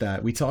about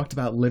that. We talked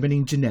about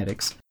limiting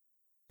genetics,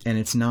 and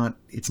it's not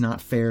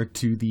fair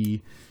to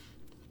the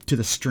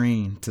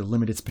strain to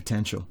limit its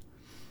potential.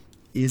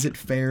 Is it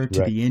fair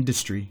to the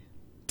industry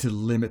to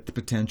limit the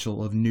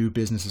potential of new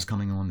businesses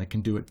coming on that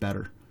can do it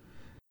better?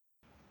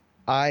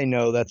 I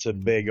know that's a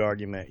big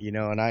argument,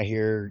 and I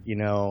hear,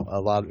 a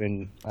lot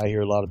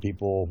of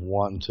people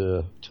wanting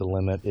to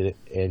limit it,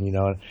 and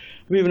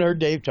we even heard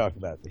Dave talk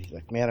about it. He's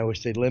like, man, I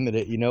wish they'd limit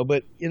it,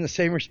 but in the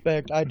same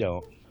respect, I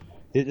don't.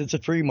 It's a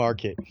free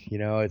market,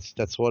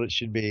 that's what it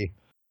should be.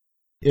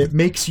 It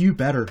makes you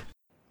better.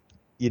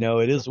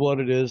 It is what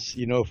it is.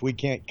 If we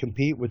can't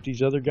compete with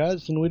these other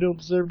guys, then we don't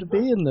deserve to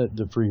be in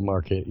the free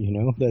market.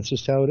 That's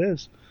just how it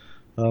is.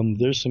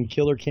 There's some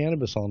killer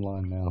cannabis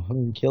online now. I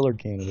mean, killer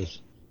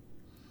cannabis.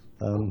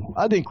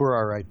 I think we're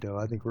all right, though.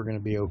 I think we're going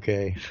to be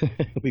okay.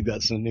 We've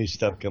got some new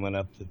stuff coming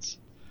up that's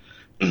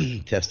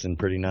testing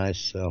pretty nice.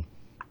 So,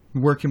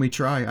 where can we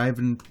try? I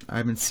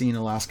haven't seen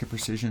Alaska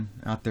Precision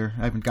out there.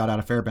 I haven't got out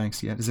of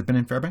Fairbanks yet. Has it been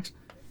in Fairbanks?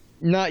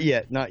 Not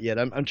yet.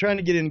 I'm trying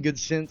to get in Good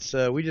Sense.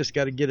 We just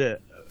got to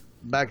get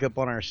back up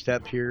on our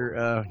step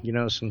here.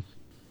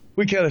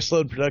 We kind of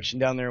slowed production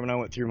down there when I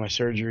went through my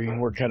surgery,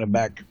 and we're kind of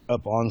back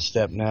up on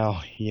step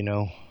now.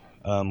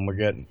 We're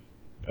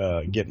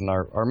getting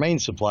our main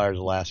suppliers,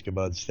 Alaska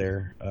Buds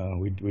there.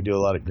 We do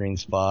a lot at Green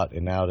Spot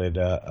and out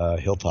at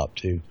Hilltop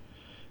too.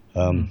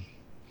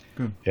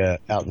 Yeah,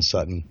 out in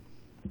Sutton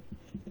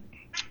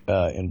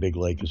and Big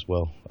Lake as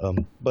well.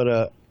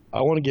 But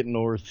I want to get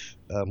north.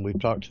 We've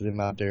talked to them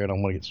out there, and I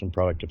want to get some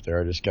product up there.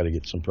 I just got to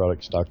get some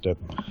product stocked up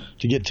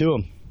to get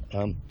to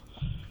them.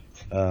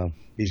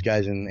 These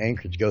guys in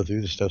Anchorage go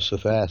through the stuff so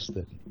fast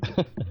that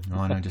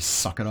and I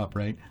just suck it up,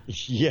 right?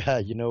 Yeah,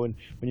 when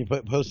you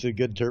post a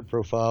good terp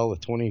profile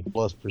with 20+%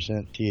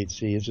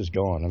 THC, it's just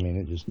gone. I mean,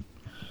 it just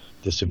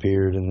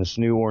disappeared. And this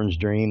new Orange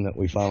Dream that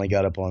we finally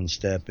got up on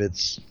step,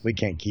 we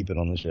can't keep it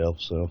on the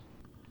shelf. So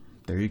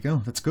there you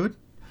go. That's good.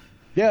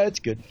 Yeah, it's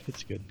good.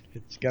 It's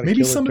got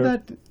maybe some of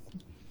that.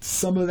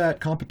 some of that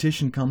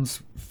competition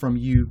comes from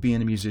you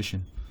being a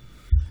musician.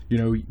 You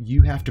know,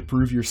 you have to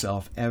prove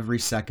yourself every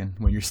second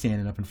when you're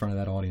standing up in front of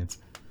that audience.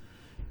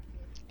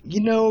 You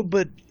know,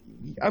 but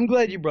I'm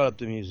glad you brought up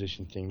the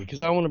musician thing, because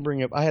I want to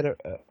bring up, I had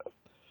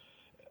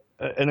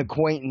an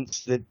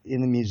acquaintance that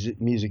in the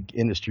music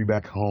industry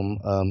back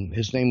home.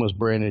 His name was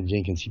Brandon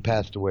Jenkins. He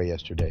passed away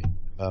yesterday.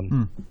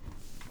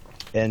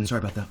 And sorry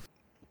about that.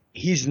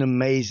 He's an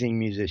amazing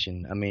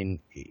musician. I mean,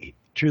 he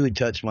truly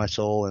touched my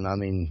soul, and I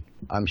mean,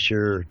 I'm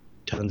sure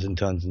tons and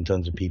tons and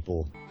tons of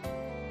people.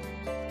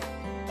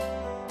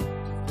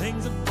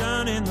 Things I've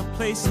done and the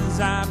places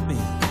I've been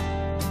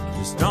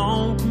just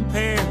don't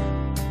compare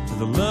to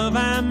the love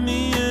I'm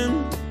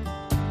in.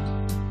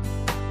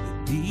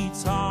 It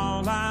beats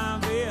all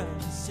I've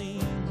ever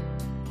seen.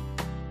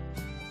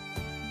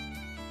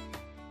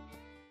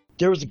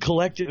 There was a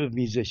collective of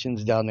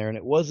musicians down there, and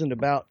it wasn't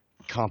about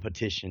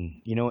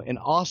competition, you know. And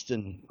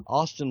Austin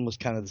was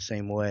kind of the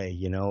same way,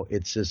 you know.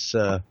 It's just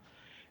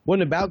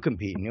wasn't about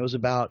competing. It was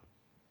about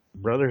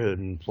brotherhood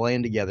and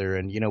playing together.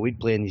 And you know, we'd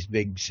play in these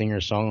big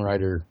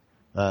singer-songwriter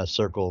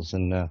circles,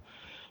 and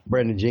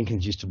Brandon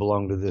Jenkins used to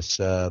belong to this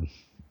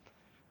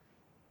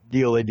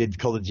deal they did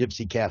called the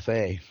Gypsy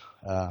Cafe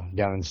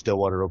down in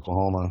Stillwater,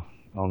 Oklahoma,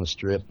 on the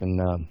Strip,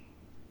 and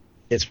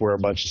it's where a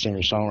bunch of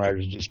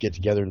singer-songwriters just get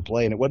together and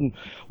play. And it wasn't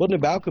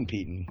about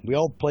competing. We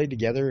all played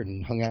together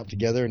and hung out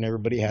together, and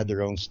everybody had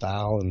their own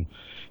style, and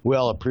we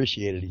all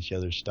appreciated each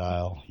other's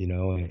style, you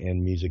know,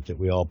 and music that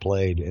we all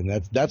played.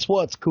 And that's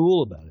what's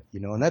cool about it,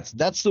 you know. And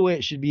that's the way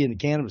it should be in the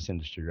cannabis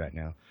industry right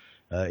now.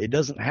 It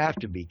doesn't have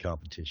to be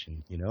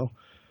competition, you know.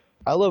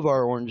 I love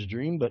our Orange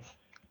Dream, but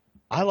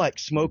I like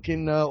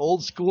smoking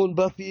old school and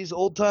Buffy's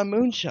old time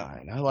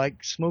moonshine. I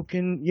like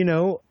smoking, you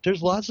know,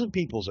 there's lots of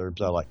people's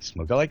herbs I like to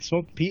smoke. I like to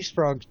smoke Peace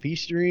Frogs,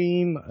 Peace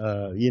Dream,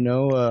 you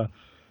know,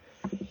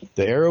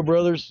 the Arrow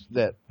Brothers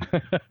that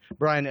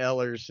Brian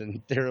Ellers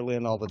and Darryl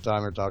Lynn all the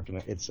time are talking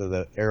about. It's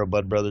the Arrow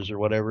Bud Brothers or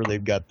whatever.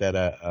 They've got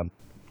that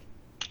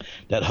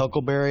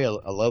Huckleberry. I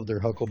love their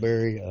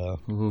Huckleberry.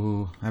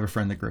 Ooh, I have a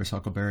friend that grows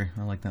Huckleberry.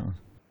 I like that one.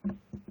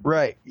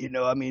 Right. You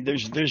know, I mean,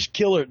 there's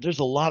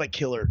a lot of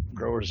killer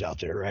growers out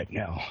there right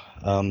now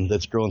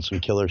that's growing some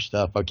killer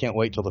stuff. I can't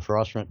wait till the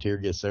Frost Frontier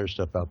gets their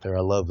stuff out there.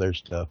 I love their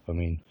stuff. I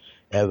mean,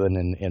 Evan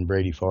and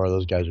Brady Farr,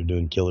 those guys are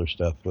doing killer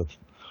stuff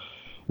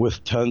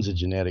with tons of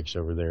genetics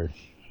over there.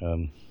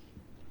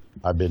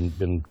 I've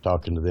been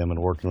talking to them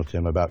and working with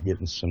them about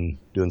doing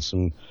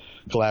some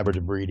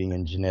collaborative breeding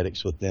and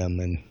genetics with them.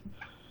 And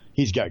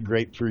he's got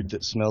grapefruit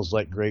that smells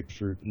like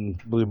grapefruit,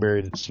 and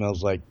blueberry that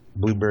smells like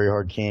blueberry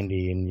hard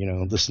candy, and you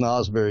know, the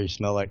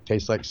snozberries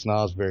taste like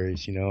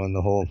snozberries, you know, and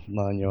the whole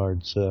 9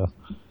 yards.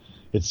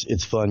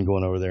 It's fun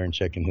going over there and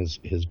checking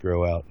his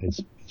grow out.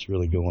 It's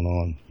really going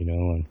on, you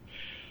know. And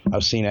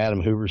I've seen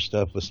Adam Hoover's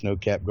stuff with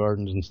Snowcap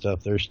Gardens and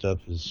stuff. Their stuff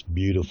is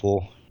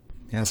beautiful.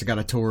 Yes, I got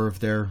a tour of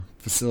their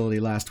facility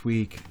last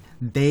week.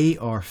 They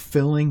are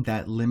filling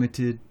that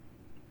limited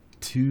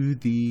to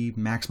the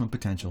maximum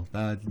potential.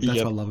 That's what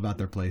I love about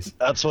their place.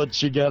 That's what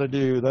you got to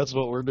do. That's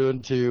what we're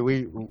doing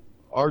too.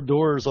 Our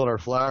doors on our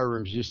flower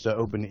rooms used to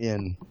open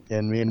in,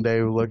 and me and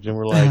Dave looked and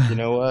we're like, you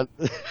know what?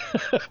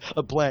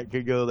 A plant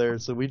could go there.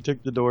 So we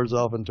took the doors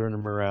off and turned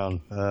them around,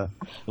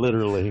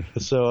 literally.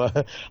 So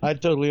I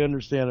totally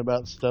understand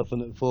about stuffing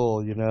it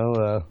full, you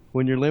know.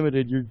 When you're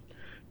limited, you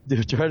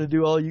try to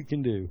do all you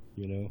can do,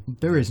 you know.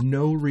 There is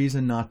no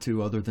reason not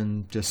to, other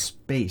than just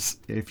space.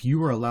 If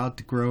you are allowed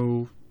to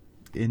grow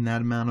in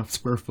that amount of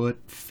square foot,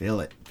 fill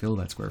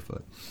that square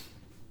foot.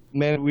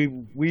 Man,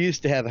 we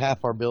used to have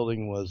half our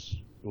building was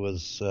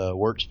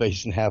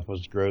workspace and half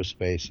was grow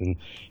space, and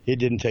it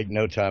didn't take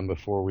no time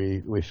before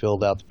we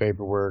filled out the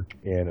paperwork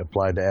and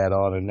applied to add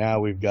on. And now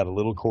we've got a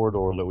little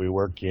corridor that we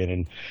work in,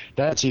 and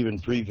that's even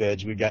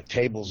pre-veg. We got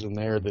tables in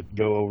there that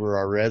go over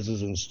our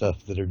reses and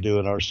stuff that are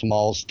doing our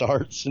small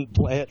starts and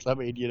plants. I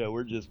mean, you know,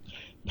 we're just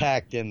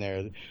packed in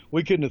there.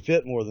 We couldn't have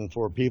fit more than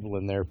 4 people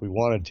in there if we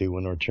wanted to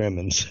when we're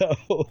trimming. So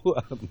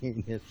I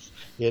mean,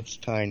 it's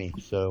tiny.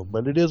 So,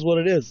 but it is what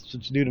it is. It's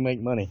what you do to make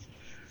money.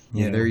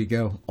 Yeah, there you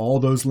go. All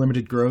those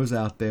limited grows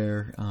out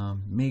there.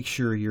 Make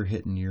sure you're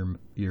hitting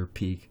your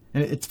peak.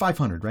 And it's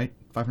 500, right?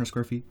 500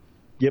 square feet.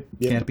 Yep.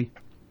 Canopy.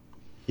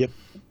 Yep.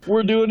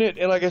 We're doing it,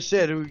 and like I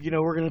said, you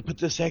know, we're going to put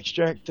this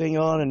extract thing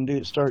on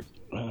and start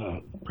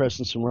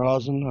pressing some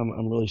rosin.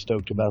 I'm really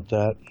stoked about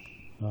that.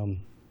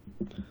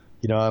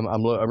 You know,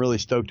 I'm really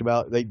stoked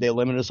about they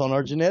limit us on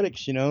our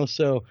genetics, you know.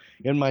 So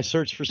in my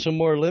search for some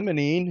more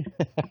limonene,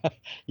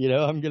 you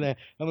know,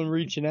 I'm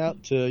reaching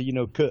out to, you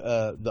know,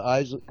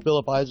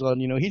 Philip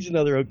Izon. You know, he's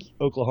another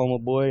Oklahoma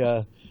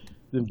boy.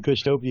 The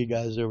Kushtopia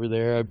guys over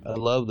there. I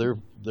love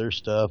their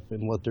stuff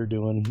and what they're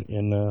doing,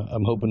 and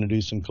I'm hoping to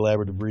do some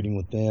collaborative breeding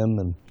with them,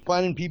 and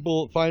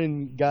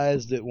finding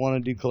guys that want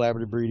to do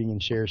collaborative breeding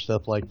and share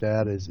stuff like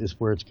that is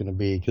where it's going to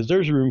be, because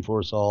there's room for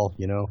us all,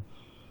 you know.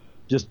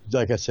 Just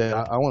like I said,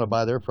 I want to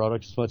buy their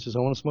product as much as I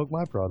want to smoke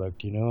my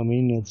product. You know, I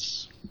mean,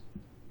 there's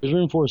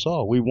room for us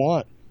all. We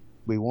want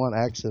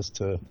access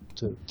to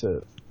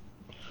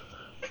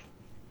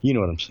you know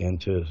what I'm saying,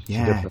 to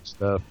different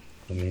stuff.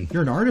 I mean,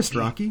 You're an artist,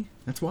 Rocky.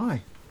 That's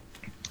why.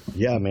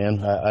 yeah,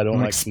 man. I don't You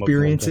like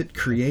experience smoking. it,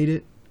 create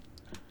it.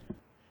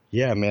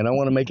 Yeah, man. I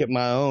want to make it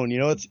my own. You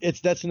know,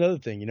 that's another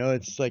thing. You know,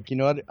 it's like, you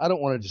know, I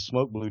don't want to just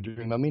smoke Blue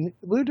Dream. I mean,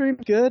 Blue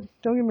Dream's good.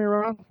 Don't get me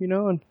wrong. You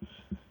know, and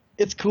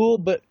it's cool,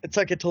 but it's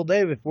like I told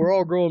Dave, if we're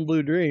all growing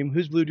Blue Dream,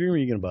 whose Blue Dream are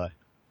you going to buy?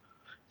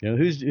 You know,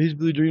 whose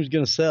Blue Dream's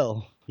going to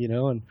sell? You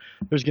know, and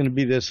there's going to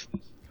be this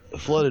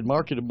flooded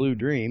market of Blue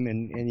Dream,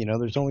 and you know,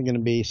 there's only going to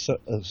be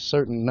a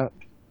certain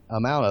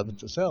amount of it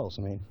that sells.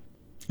 I mean,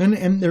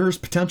 And there's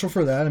potential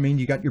for that. I mean,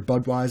 you got your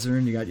Budweiser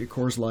and you got your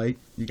Coors Light.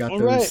 You got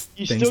those right.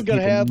 You things still that got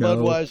to people have know.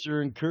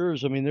 Budweiser and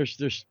Coors. I mean, there's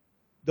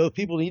those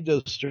people need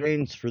those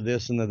strains for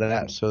this and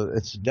that, so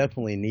it's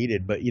definitely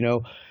needed. But you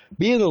know,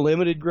 being the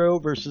limited grow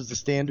versus the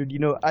standard, you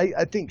know,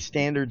 I think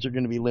standards are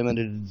going to be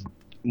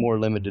more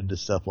limited to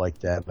stuff like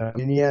that. I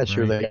mean, yeah,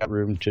 sure, Right. they got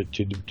room to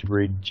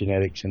breed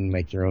genetics and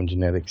make their own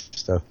genetics and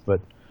stuff,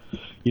 but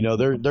you know,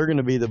 they're going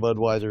to be the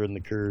Budweiser and the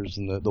Coors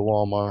and the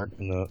Walmart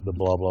and the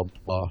blah blah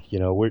blah. You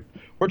know,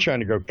 we're trying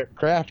to grow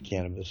craft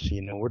cannabis.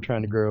 You know, we're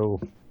trying to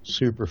grow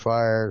super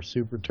fire,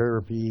 super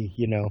terpy.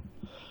 You know,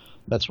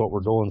 that's what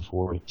we're going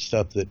for.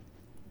 Stuff that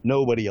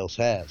nobody else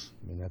has.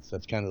 I mean,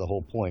 that's kind of the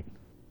whole point.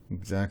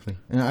 Exactly.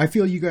 And I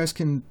feel you guys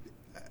can,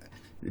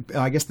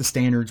 I guess the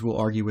standards will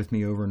argue with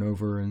me over and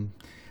over,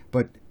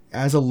 but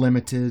as a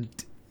limited,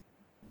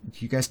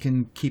 you guys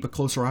can keep a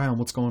closer eye on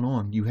what's going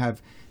on.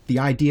 The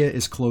idea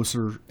is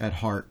closer at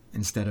heart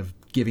instead of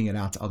giving it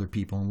out to other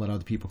people and let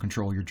other people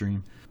control your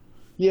dream.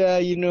 Yeah,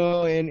 you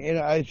know, and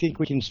I think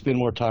we can spend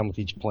more time with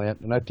each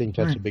plant, and I think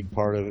that's Right. a big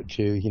part of it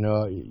too. You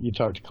know, you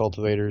talk to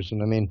cultivators,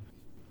 and I mean,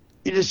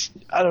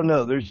 I don't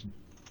know.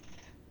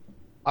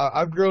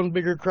 I've grown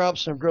bigger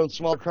crops and I've grown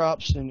small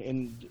crops,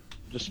 and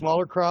the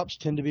smaller crops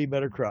tend to be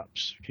better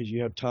crops because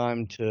you have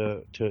time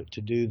to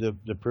do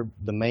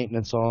the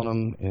maintenance on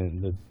them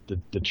and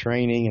the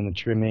training and the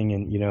trimming.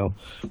 And you know,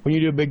 when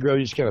you do a big grow,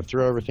 you just kind of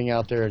throw everything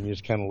out there and you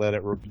just kind of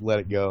let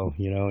it go,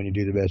 you know, and you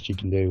do the best you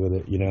can do with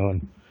it, you know.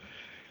 And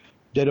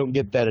they don't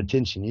get that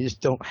attention. You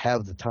just don't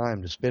have the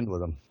time to spend with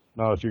them.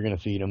 Not if you're going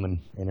to feed them and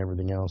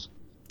everything else.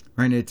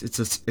 Right? It's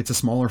a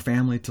smaller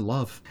family to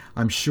love.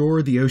 I'm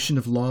sure the ocean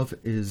of love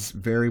is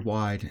very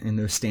wide in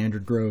those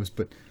standard grows,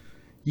 but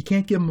you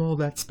can't give them all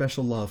that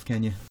special love,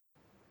 can you?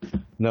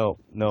 No.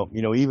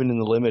 You know, even in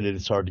the limited,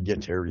 it's hard to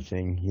get to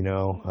everything. You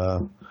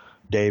know,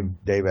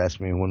 Dave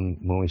asked me when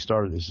we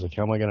started this, he's like,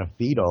 how am I going to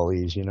feed all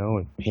these? You know,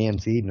 and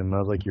hand feeding them. I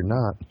was like, you're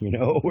not. You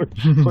know, we're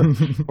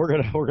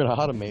gonna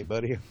automate,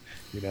 buddy.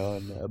 You know,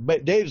 and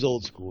but Dave's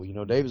old school. You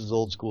know, Dave's as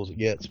old school as it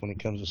gets when it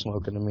comes to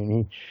smoking. I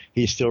mean,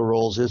 he still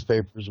rolls his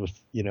papers with.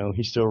 You know,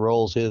 he still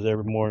rolls his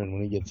every morning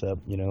when he gets up.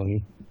 You know,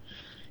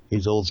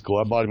 He's old school.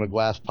 I bought him a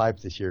glass pipe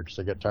this year because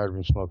I got tired of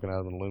him smoking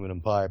out of an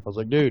aluminum pipe. I was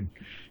like, dude,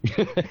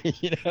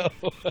 you know.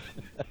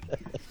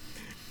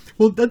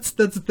 Well, that's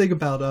the thing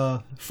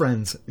about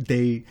friends.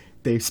 They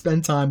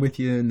spend time with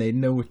you and they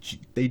know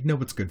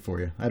what's good for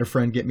you. I had a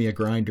friend get me a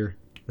grinder,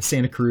 a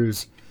Santa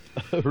Cruz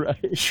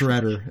Right.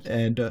 shredder,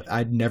 and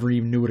I never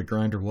even knew what a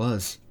grinder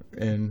was.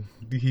 And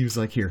he was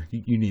like, "Here,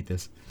 you need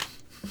this."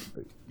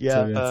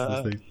 Yeah. So,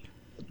 that's the thing.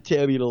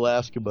 Tammy in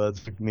Alaska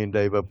buds hooked me and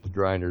Dave up with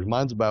grinders.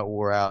 Mine's about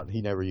wore out.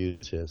 He never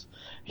used his.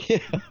 You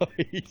know,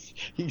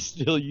 he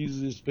still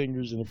uses his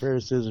fingers and a pair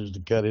of scissors to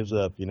cut his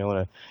up, you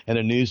know, and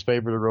a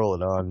newspaper to roll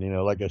it on. You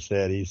know, like I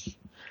said, he's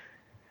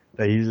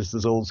just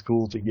as old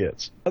school as it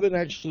gets. I've been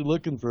actually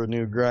looking for a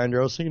new grinder.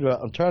 I was thinking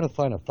I'm trying to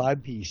find a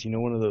 5-piece, you know,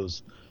 one of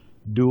those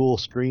dual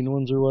screen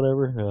ones or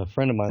whatever. A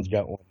friend of mine's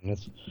got one. And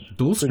it's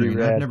Dual pretty screen.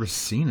 rad. I've never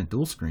seen a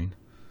dual screen.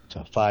 It's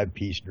a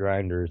 5-piece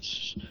grinder.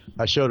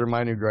 I showed her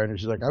my new grinder.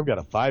 She's like, I've got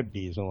a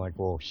 5-piece. I'm like,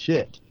 well,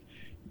 shit.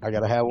 I got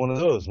to have one of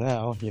those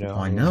now, you know.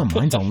 I know.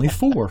 Mine's only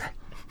 4.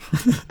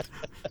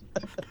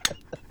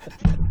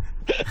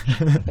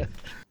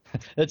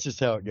 That's just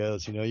how it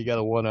goes, you know. You got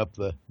to one up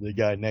the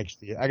guy next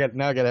to you. I got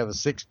to have a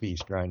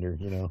 6-piece grinder,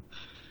 you know.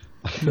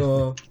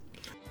 No.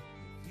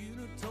 You'd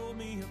have told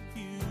me a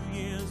few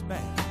years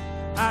back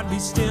I'd be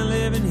still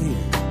living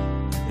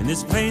here in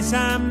this place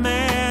I'm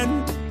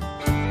at.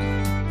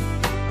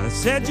 I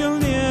said you're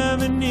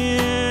living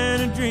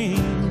in a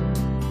dream,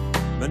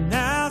 but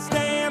now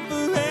stay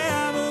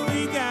forever.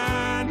 We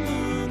got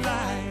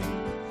moonlight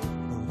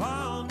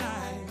all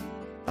night.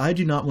 I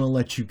do not want to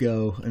let you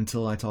go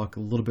until I talk a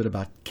little bit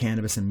about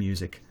cannabis and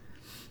music.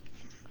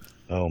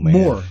 Oh,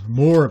 man.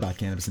 More about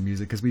cannabis and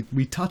music, because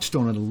we touched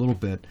on it a little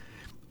bit.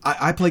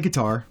 I play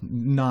guitar,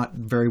 not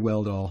very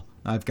well at all.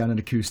 I've got an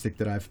acoustic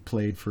that I've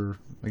played for,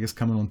 I guess,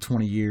 coming on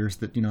 20 years.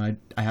 That, you know,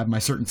 I have my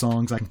certain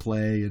songs I can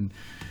play and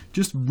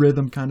just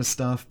rhythm kind of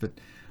stuff. But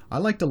I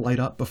like to light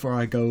up before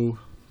I go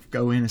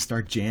in and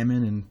start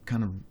jamming and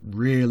kind of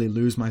really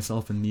lose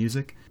myself in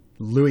music.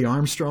 Louis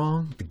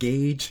Armstrong, The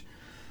Gauge,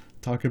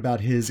 talking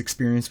about his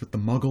experience with the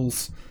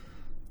Muggles.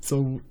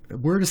 So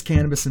where does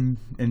cannabis and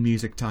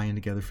music tie in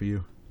together for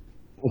you?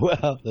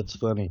 Well, that's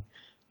funny.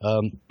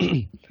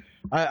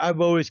 I've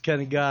always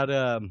kind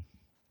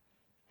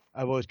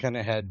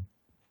of had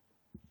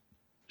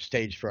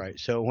stage fright.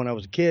 So when I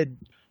was a kid,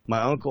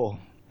 my uncle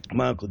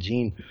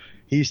Gene,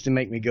 he used to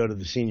make me go to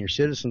the senior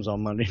citizens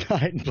on Monday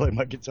night and play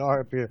my guitar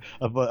up here,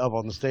 up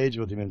on the stage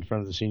with him in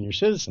front of the senior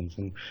citizens.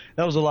 And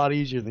that was a lot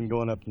easier than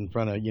going up in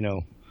front of,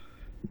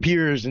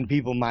 peers and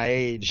people my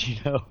age, you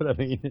know what I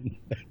mean?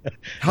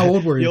 How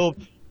old were you?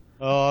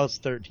 I was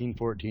 13,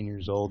 14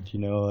 years old,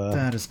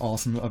 That is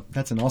awesome.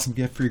 That's an awesome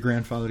gift for your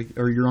grandfather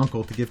or your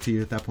uncle to give to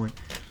you at that point.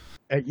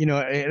 And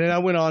I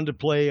went on to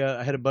play.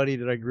 I had a buddy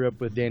that I grew up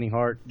with, Danny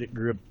Hart, that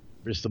grew up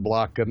just a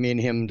block. Me and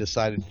him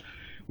decided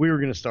we were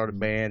going to start a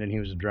band, and he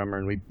was a drummer,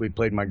 and we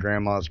played my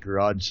grandma's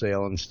garage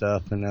sale and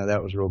stuff, and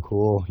that was real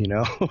cool,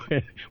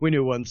 We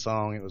knew one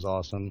song. It was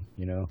awesome,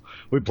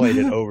 We played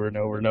it over and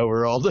over and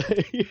over all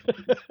day.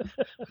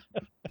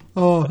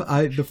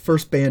 The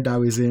first band I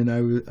was in,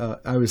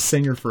 I was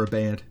singer for a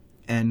band,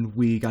 and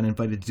we got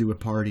invited to do a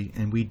party,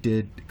 and we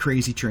did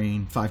Crazy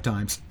Train 5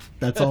 times.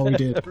 That's all we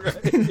did.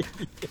 Right.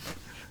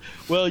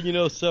 Well,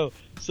 so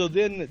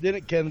then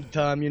it came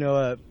time,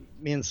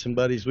 me and some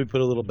buddies, we put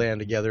a little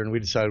band together, and we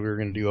decided we were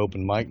going to do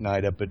open mic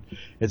night up at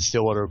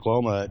Stillwater,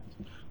 Oklahoma, at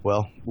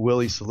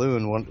Willie's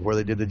Saloon, where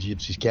they did the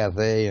Gypsies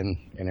Cafe and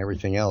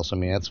everything else. I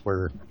mean, that's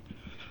where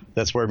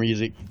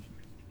music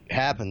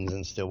happens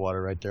in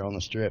Stillwater, right there on the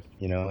strip,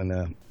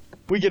 And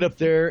we get up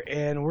there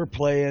and we're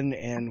playing,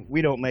 and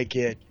we don't make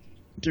it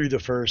through the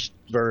first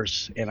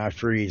verse, and I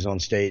freeze on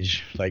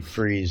stage, and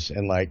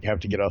have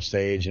to get off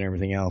stage and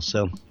everything else.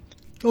 So.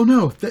 Oh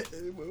no!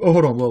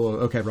 Hold on. Whoa.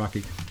 Okay,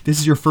 Rocky. This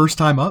is your first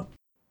time up?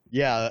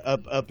 Yeah,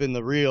 up on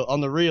the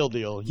real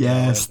deal.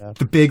 Yes,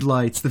 the big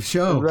lights, the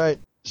show. Right.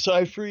 So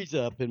I freeze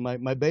up, and my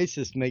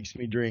bassist makes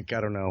me drink,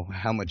 I don't know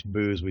how much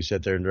booze we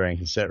sat there and drank,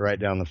 and sat right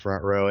down the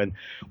front row. And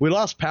we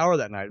lost power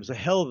that night. It was a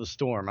hell of a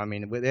storm. I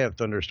mean, they have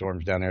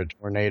thunderstorms down there,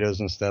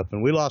 tornadoes and stuff,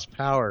 and we lost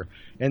power.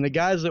 And the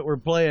guys that were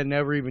playing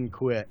never even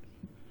quit.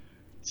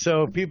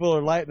 So people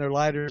are lighting their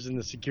lighters, and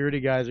the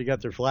security guys have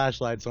got their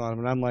flashlights on them,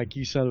 and I'm like,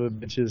 you son of a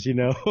bitches,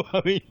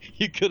 I mean,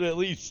 you could at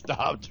least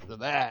stopped for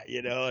that,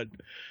 And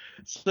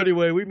so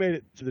anyway, we made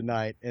it to the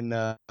night, and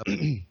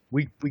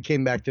we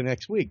came back the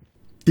next week.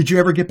 Did you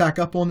ever get back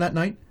up on that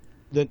night?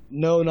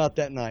 No, not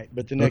that night,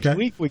 but the next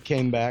week we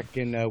came back,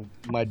 and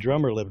my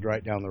drummer lived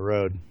right down the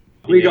road.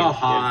 We got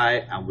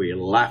high and we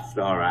laughed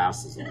our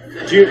asses off.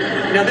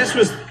 Now this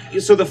was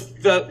so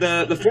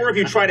the 4 of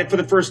you tried it for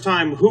the first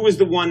time. Who was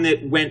the one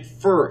that went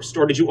first,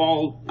 or did you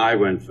all? I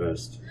went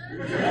first. How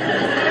was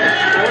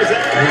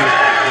that?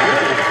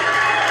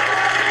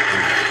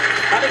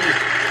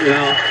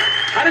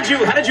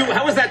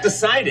 How was that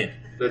decided?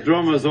 The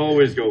drummers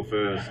always go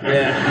first.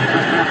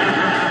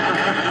 Yeah.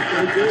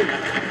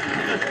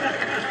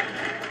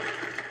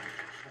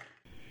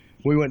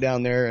 We went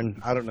down there, and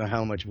I don't know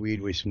how much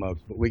weed we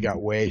smoked, but we got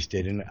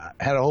wasted, and I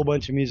had a whole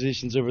bunch of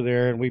musicians over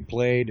there, and we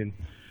played, and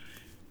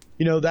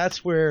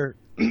that's where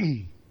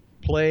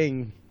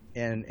playing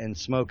and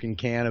smoking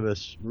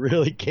cannabis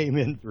really came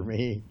in for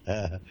me,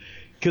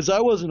 because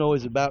I wasn't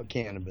always about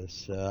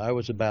cannabis. I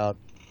was about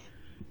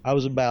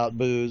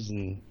booze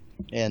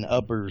and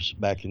uppers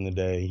back in the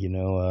day.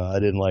 I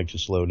didn't like to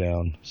slow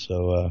down,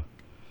 so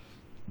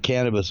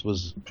cannabis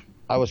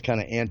I was kind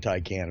of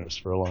anti-cannabis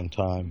for a long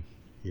time.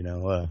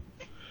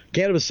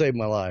 Cannabis saved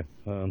my life.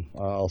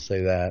 I'll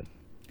say that.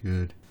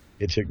 Good.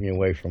 It took me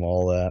away from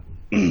all that.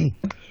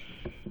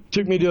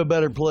 Took me to a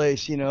better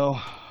place,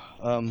 Cannabis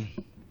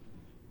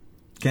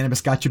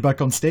got you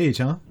back on stage,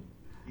 huh?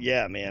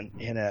 Yeah, man.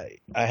 And I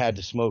had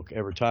to smoke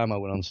every time I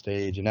went on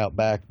stage and out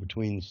back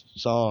between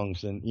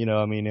songs. And,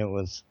 it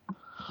was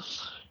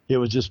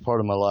just part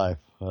of my life.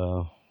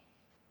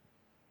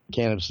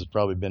 Cannabis has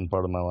probably been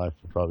part of my life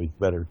for probably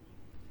better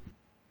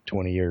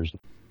 20 years.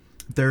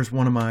 There's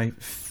one of my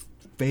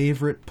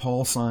favorite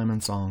Paul Simon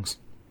songs.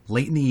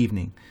 Late in the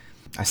evening,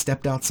 I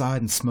stepped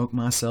outside and smoked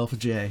myself a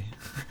J.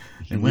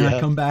 And when I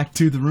come back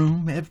to the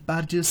room,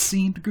 everybody just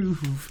seemed to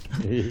groove.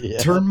 Yeah.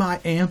 Turned my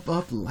amp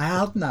up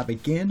loud and I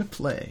began to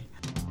play.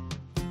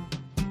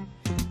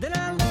 Then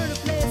I learned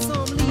to play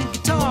some lead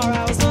guitar.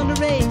 I was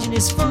underage in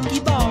his funky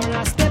bar, and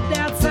I stepped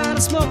outside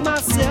and smoked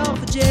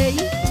myself a J.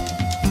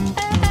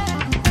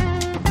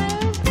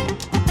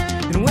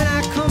 And when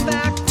I come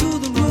back to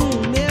the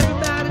room,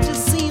 everybody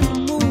just seemed to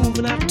move,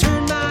 and I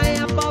turned my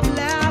amp up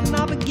loud and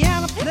I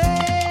began to play.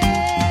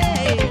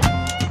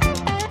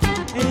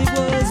 And it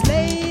was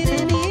late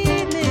in the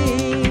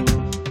evening,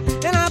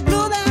 and I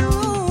blew that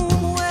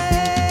room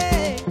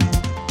away.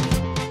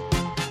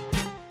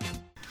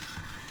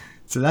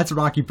 So that's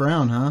Rocky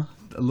Brown, huh?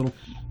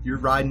 You're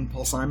riding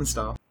Paul Simon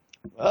style.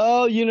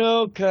 Oh,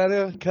 kind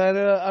of.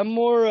 I'm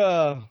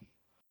more,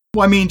 Well,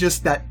 I mean,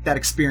 just that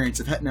experience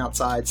of heading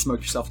outside,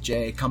 smoke yourself a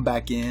J, come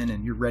back in,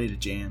 and you're ready to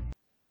jam.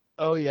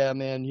 Oh yeah,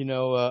 man.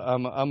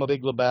 I'm a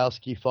big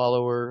Lebowski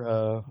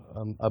follower.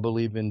 I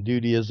believe in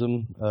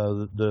Dudeism,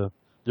 the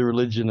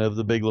religion of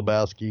the Big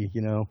Lebowski.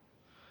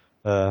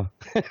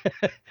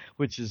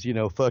 Which is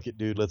fuck it,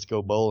 dude. Let's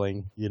go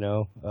bowling.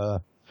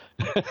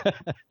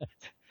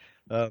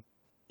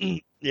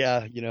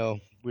 Yeah,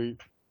 we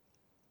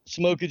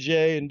smoke a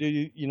J and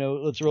do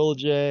let's roll a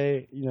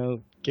J.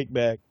 Kick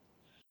back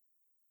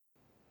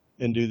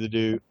and do the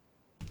do.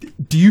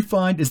 Do you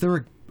find, is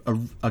there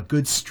a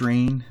good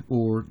strain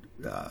or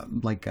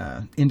like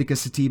indica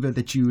sativa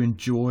that you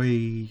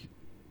enjoy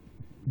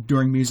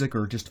during music,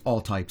 or just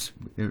all types?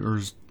 Or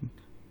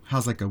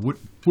how's like what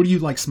do you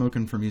like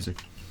smoking for music?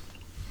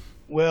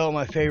 Well,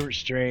 my favorite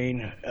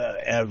strain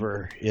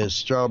ever is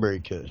Strawberry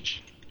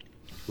Kush,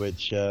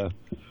 which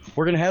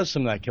we're going to have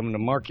some of that coming to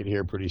market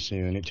here pretty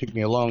soon. It took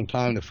me a long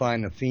time to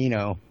find the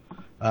pheno.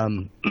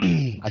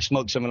 I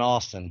smoked some in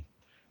Austin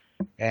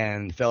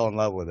and fell in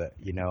love with it,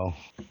 you know.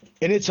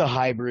 And it's a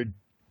hybrid.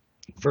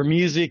 For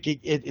music,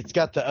 it's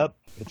got the up,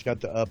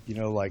 you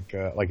know, like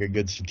a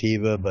good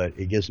sativa, but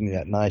it gives me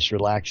that nice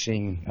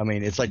relaxing. I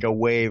mean, it's like a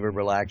wave of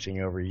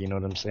relaxing over you know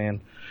what I'm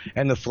saying?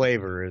 And the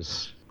flavor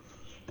is,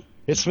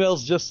 it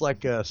smells just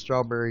like a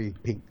strawberry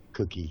pink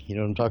cookie. You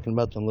know what I'm talking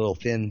about? The little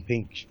thin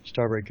pink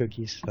strawberry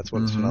cookies. That's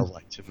what it smells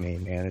like to me,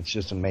 man. It's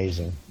just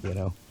amazing, you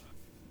know.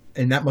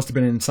 And that must have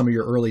been in some of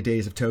your early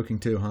days of toking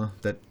too, huh?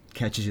 That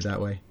catches you that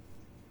way.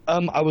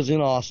 I was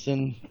in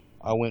Austin.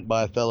 I went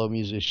by a fellow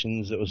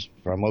musician that was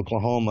from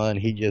Oklahoma, and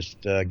he just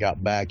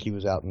got back. He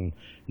was out in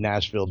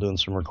Nashville doing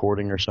some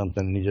recording or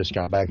something, and he just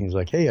got back, and he's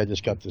like, hey, I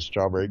just got this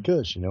Strawberry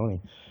Kush, you know, and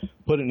he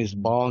put it in his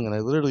bong, and I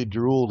literally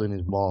drooled in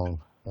his bong.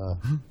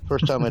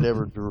 First time I'd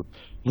ever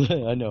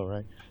I know,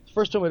 right?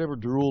 First time I'd ever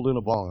drooled in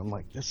a bong. I'm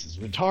like, this is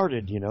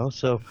retarded, you know?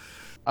 So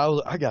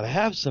I got to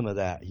have some of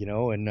that, you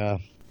know, and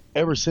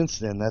ever since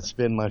then, that's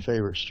been my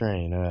favorite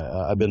strain.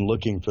 I've been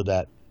looking for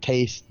that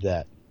taste,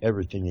 that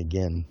everything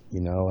again,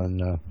 you know,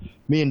 and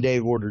me and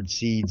Dave ordered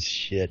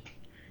seeds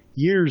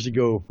years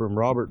ago from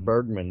Robert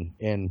Bergman,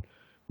 and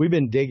we've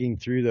been digging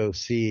through those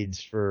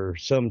seeds for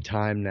some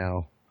time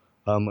now,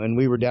 and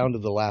we were down to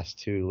the last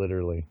two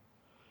literally,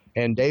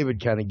 and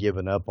David kind of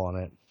given up on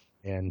it,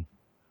 and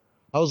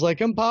I was like,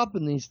 I'm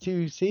popping these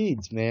two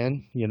seeds,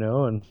 man, you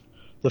know, and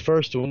the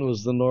first one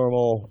was the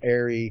normal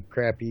airy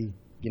crappy,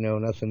 you know,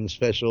 nothing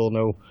special,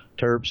 no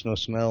terps, no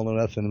smell, no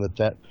nothing, but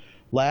that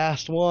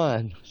last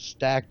one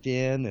stacked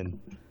in and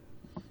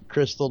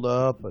crystalled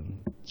up and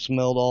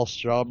smelled all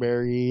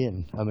strawberry,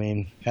 and I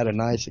mean had a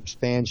nice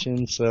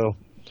expansion. So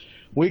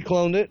we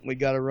cloned it, we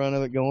got a run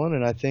of it going,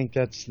 and I think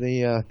that's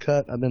the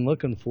cut I've been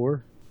looking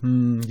for.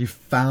 You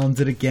found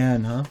it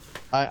again, huh?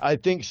 I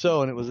think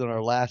so, and it was in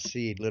our last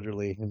seed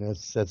literally, and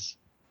that's it's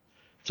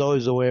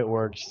always the way it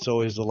works. It's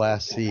always the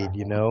last seed,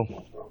 you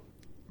know.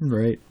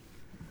 Right.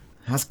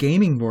 How's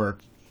gaming work?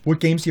 What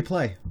games do you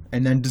play?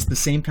 And then does the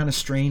same kind of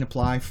strain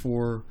apply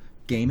for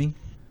gaming?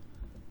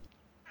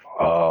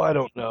 Oh, I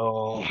don't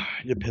know.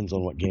 It depends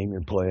on what game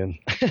you're playing.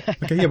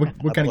 Okay, yeah.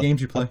 What kind of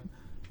games you play?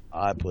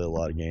 I play a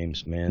lot of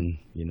games, man.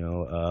 You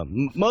know,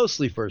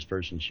 mostly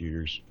first-person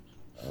shooters.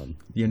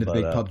 You into the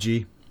big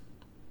PUBG?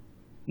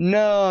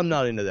 No, I'm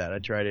not into that. I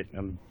tried it.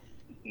 I'm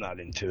not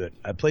into it.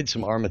 I played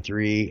some Arma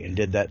 3 and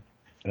did that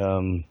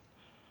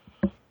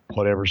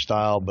whatever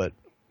style, but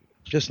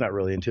just not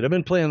really into it. I've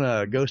been playing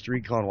Ghost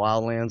Recon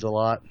Wildlands a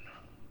lot.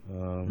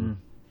 Then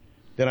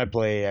I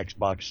play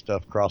Xbox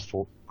stuff,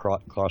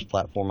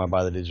 cross-platform. I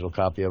buy the digital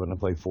copy of it, and I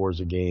play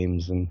Forza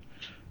games and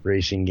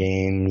racing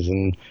games.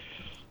 And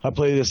I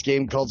play this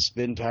game called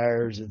Spin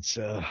Tires. It's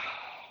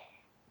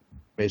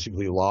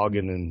basically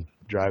logging and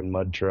driving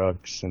mud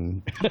trucks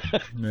and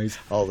nice.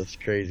 All this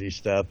crazy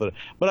stuff. But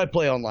I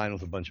play online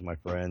with a bunch of my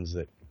friends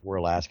that were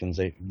Alaskans,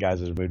 guys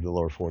that have moved to the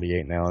lower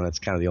 48 now, and that's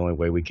kind of the only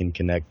way we can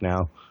connect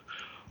now.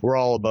 We're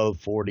all above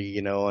 40,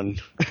 you know,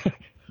 and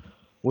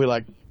we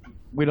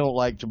don't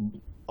like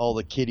all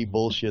the kiddie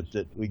bullshit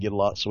that we get a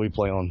lot, so we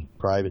play on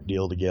private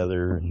deal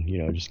together and, you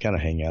know, just kind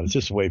of hang out. It's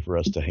just a way for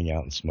us to hang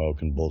out and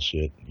smoke and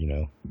bullshit, you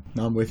know.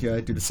 No, I'm with you. I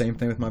do the same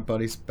thing with my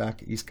buddies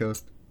back East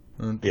Coast.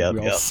 Yeah,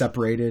 we all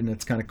separated, and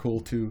it's kind of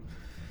cool too.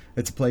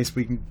 It's a place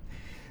we can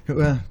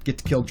get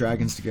to kill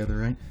dragons together,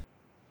 right?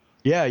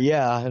 Yeah,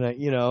 and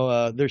you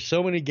know, there's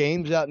so many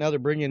games out now. They're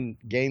bringing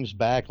games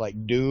back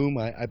like Doom.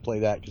 I play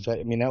that because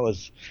I mean that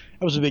was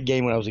a big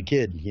game when I was a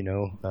kid. You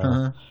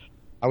know,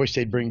 I wish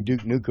they'd bring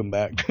Duke Nukem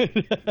back.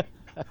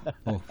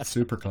 Oh,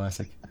 super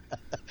classic.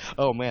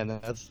 Oh man,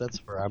 that's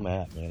where I'm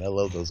at, man. I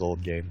love those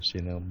old games,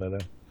 you know.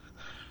 But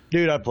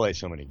dude, I play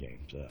so many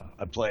games.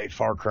 I play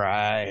Far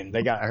Cry, and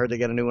I heard they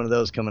got a new one of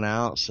those coming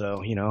out.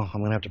 So you know,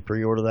 I'm gonna have to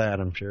pre-order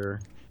that, I'm sure.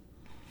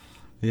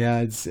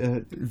 Yeah, it's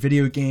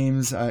video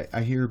games.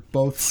 I hear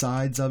both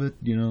sides of it.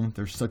 You know,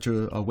 there's such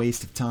a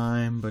waste of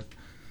time, but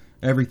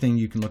everything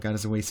you can look at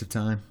is a waste of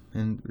time.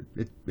 And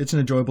it's an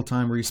enjoyable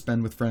time where you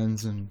spend with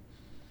friends and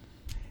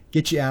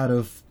get you out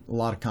of a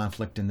lot of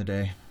conflict in the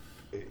day.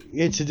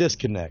 It's a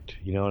disconnect,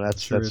 you know, and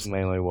that's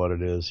mainly what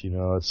it is. You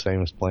know, it's the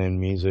same as playing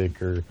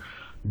music or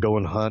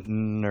going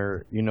hunting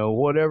or, you know,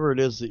 whatever it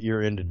is that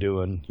you're into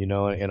doing, you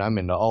know, and I'm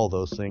into all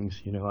those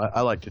things. You know,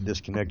 I like to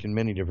disconnect in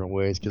many different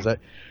ways because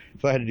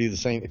if I had to do the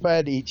same, if I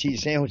had to eat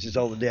cheese sandwiches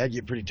all the day, I'd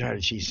get pretty tired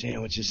of cheese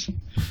sandwiches.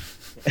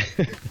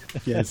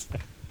 Yes.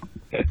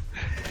 I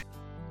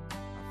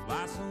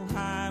fly so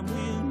high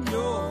when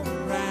you're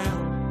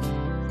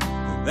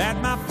around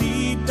that my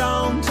feet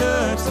don't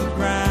touch the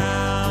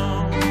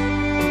ground.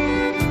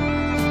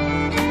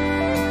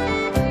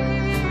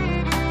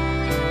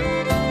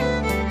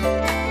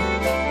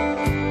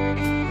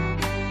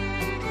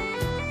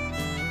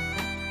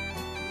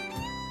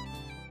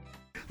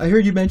 I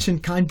heard you mention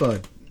kind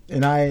bud,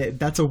 and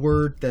that's a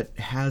word that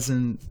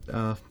hasn't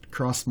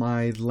crossed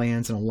my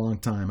lands in a long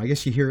time. I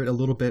guess you hear it a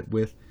little bit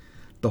with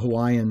the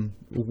Hawaiian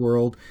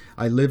world.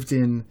 I lived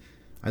in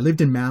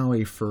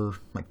Maui for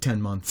like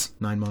 9 months,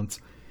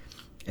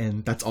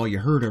 and that's all you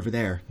heard over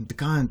there. The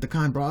kind,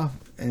 brah.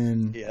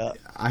 And Yeah.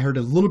 I heard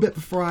a little bit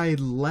before I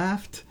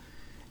left,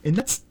 and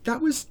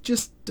that was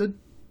just a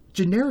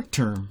generic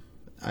term.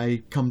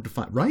 I come to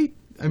find, right?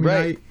 I mean,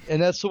 Right,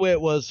 and that's the way it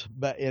was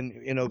back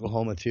in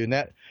Oklahoma too. And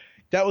that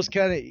was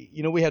kind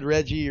of, we had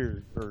Reggie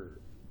or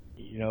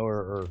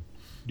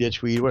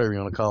ditchweed, whatever you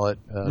want to call it,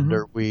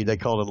 dirtweed. They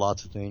called it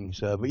lots of things.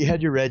 But you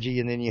had your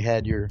Reggie, and then you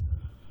had your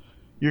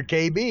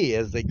KB,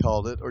 as they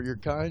called it, or your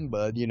kind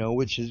bud,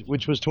 which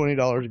was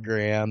 $20 a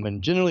gram,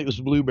 and generally it was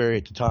blueberry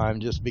at the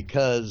time, just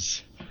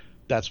because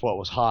that's what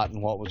was hot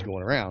and what was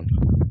going around.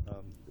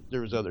 There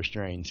was other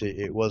strains.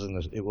 It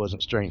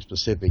wasn't strain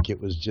specific.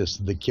 It was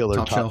just the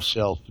killer top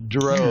shelf.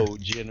 Dro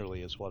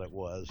generally is what it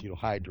was.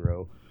 High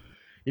Dro.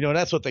 And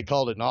that's what they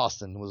called it in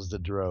Austin, was the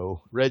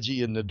Dro.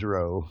 Reggie and the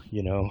Dro.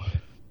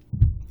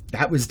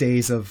 That was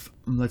days of,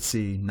 let's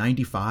see,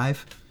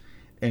 95,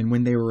 and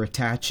when they were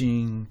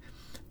attaching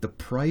the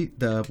price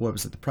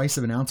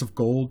of an ounce of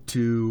gold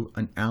to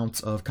an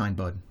ounce of kind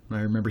bud. I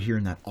remember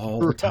hearing that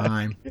all the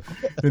time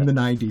in the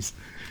 90s.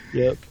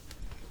 Yep.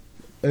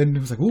 And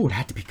it was like, oh, it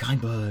had to be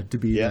kind bud to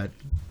be that.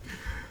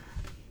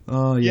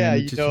 Oh yeah,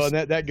 and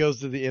that goes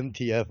to the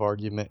MTF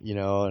argument,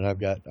 and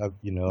I've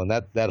and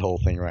that whole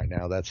thing right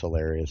now, that's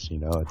hilarious,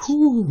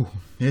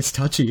 it's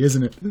touchy,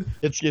 isn't it?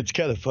 It's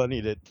kind of funny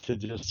to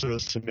just throw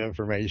some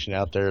information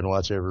out there and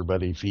watch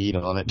everybody feed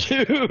on it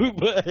too,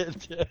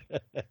 but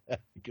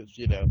because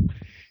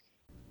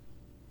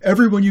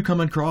everyone you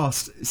come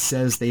across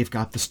says they've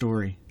got the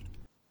story.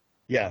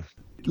 Yeah.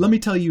 Let me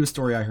tell you a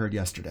story I heard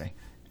yesterday,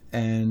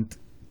 and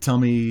tell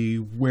me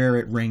where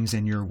it rings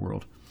in your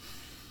world.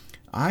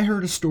 I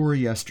heard a story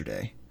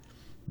yesterday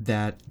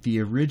that the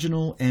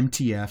original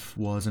MTF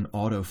was an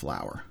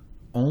autoflower,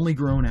 only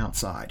grown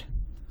outside.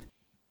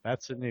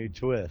 That's a new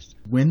twist.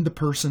 When the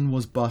person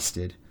was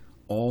busted,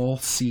 all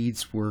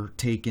seeds were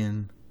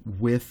taken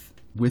with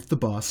the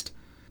bust.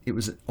 It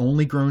was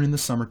only grown in the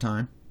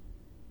summertime,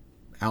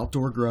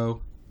 outdoor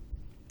grow,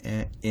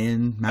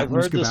 in Mount I've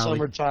heard Ruska the Valley.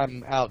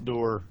 summertime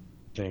outdoor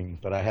thing,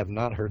 but I have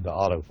not heard the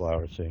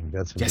autoflower thing.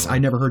 Yes, I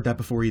never heard that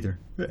before either.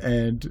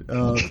 And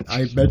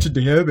I mentioned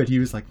to him, and he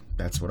was like,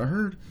 "That's what I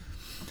heard."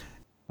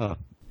 Huh.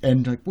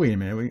 And like, wait a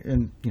minute,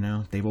 and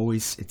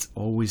it's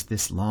always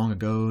this long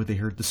ago. They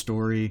heard the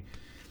story.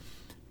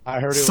 I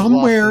heard it was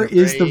somewhere Lost in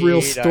a is the real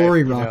Raid.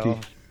 story, Rocky.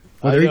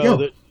 Well, there you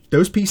go.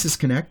 Those pieces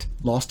connect.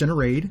 Lost in a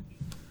raid.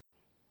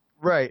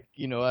 Right.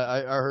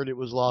 I heard it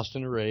was lost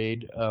in a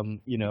raid. How do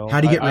you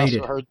get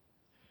raided?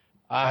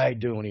 I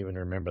don't even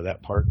remember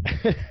that part.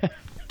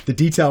 The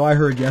detail I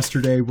heard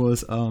yesterday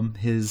was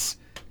his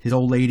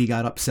old lady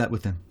got upset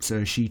with him,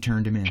 so she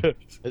turned him in.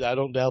 I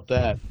don't doubt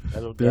that.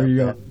 There you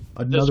go.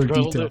 Another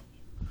detail.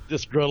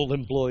 Disgruntled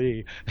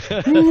employee.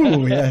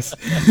 Ooh, yes.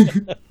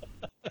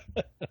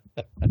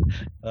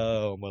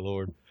 Oh, my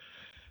Lord.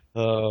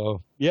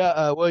 Well,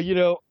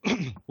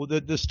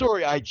 the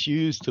story I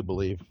choose to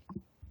believe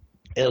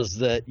is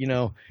that,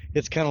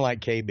 it's kind of like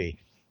KB.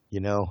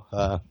 It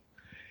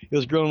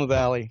was grown in the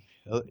valley.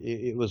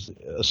 It was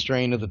a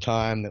strain of the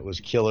time that was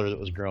killer, that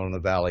was grown in the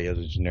valley as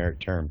a generic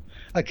term.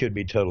 I could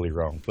be totally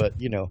wrong, but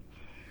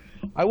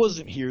I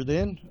wasn't here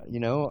then.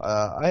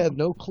 I have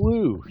no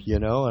clue.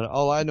 And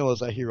all I know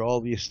is I hear all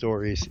these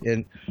stories,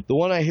 and the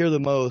one I hear the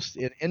most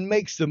and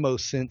makes the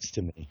most sense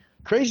to me.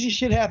 Crazy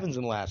shit happens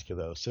in Alaska,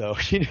 though, so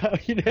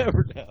you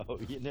never know.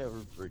 You never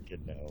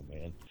freaking know,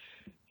 man.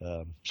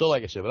 So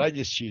like I said, but I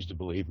just choose to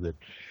believe that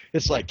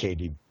it's like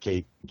KB.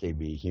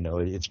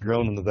 It's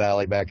grown in the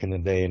valley back in the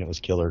day, and it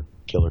was killer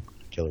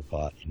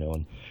pot.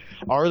 And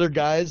are there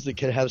guys that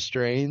could have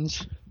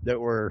strains that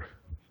were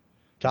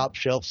top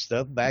shelf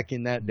stuff back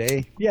in that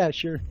day? Yeah,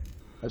 sure.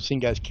 I've seen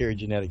guys carry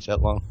genetics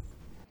that long.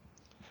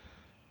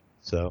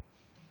 So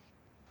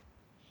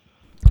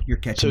you're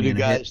catching me in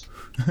guys.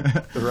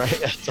 Right,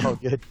 that's all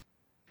good.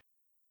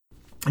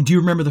 Do you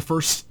remember the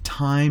first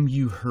time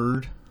you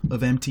heard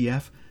of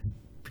MTF?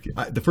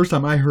 The first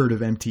time I heard of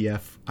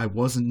MTF, I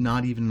wasn't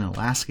not even in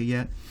Alaska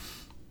yet.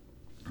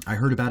 I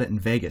heard about it in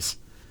Vegas.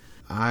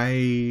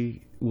 I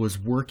was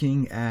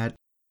working at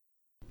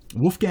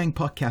Wolfgang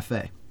Puck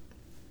Cafe.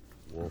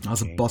 I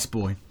was a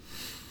busboy,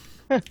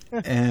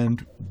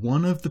 and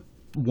one of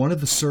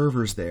the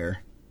servers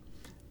there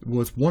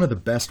was one of the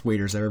best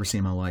waiters I've ever seen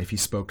in my life. He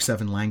spoke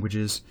 7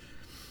 languages,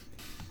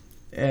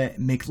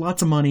 make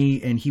lots of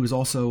money, and he was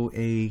also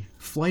a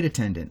flight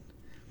attendant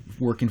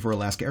working for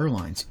Alaska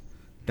Airlines.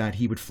 That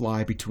he would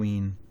fly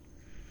between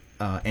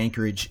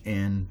Anchorage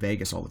and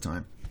Vegas all the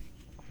time.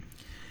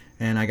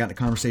 And I got in a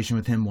conversation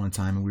with him one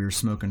time, and we were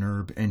smoking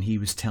herb, and he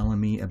was telling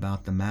me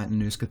about the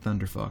Matanuska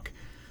Thunderfuck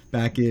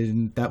back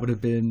in, that would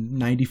have been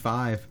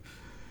 95.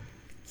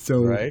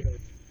 So right.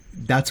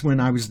 That's when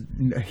I was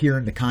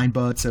hearing the kind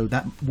bud, so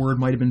that word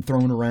might have been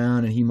thrown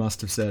around, and he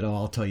must have said, "Oh,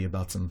 I'll tell you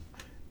about some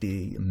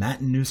the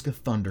Matanuska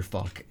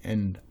Thunderfuck.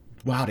 And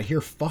wow, to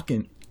hear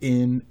fucking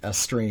in a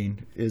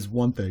strain is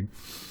one thing.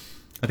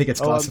 I think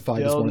it's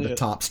classified as one of the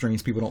top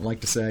strains people don't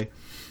like to say.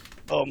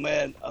 Oh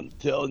man, I'm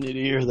telling you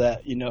to hear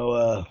that.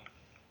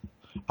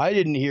 I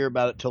didn't hear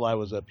about it till I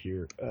was up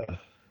here.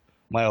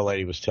 My old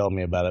lady was telling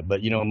me about it,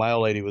 but my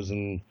old lady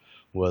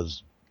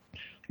was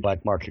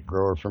black market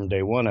grower from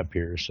day one up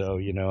here.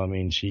 So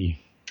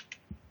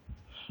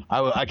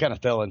I kind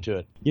of fell into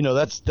it.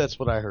 That's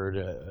what I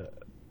heard.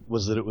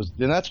 Was that it was,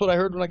 and that's what I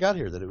heard when I got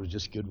here, that it was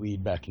just good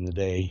weed back in the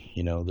day.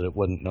 That it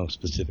wasn't no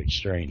specific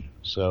strain.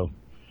 So.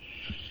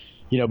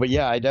 But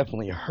yeah, I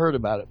definitely heard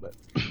about it, but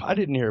I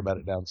didn't hear about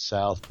it down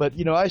south. But,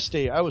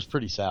 I was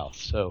pretty south,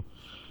 so.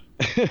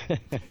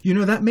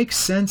 That makes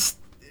sense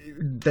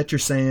that you're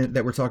saying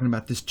that we're talking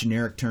about this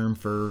generic term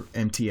for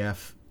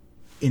MTF,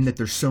 in that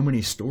there's so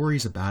many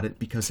stories about it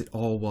because it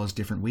all was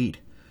different weed.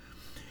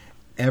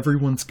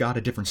 Everyone's got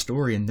a different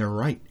story, and they're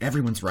right.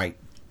 Everyone's right.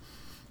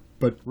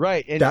 But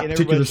right, and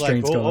everybody's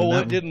like,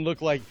 it didn't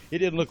look like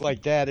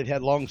that. It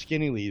had long,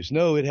 skinny leaves.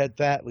 No, it had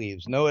fat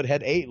leaves. No, it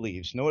had 8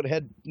 leaves. No, it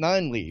had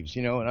 9 leaves.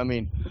 And I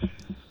mean,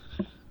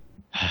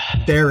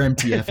 their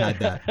MTF had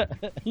that.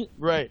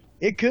 Right.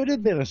 It could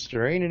have been a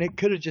strain, and it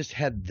could have just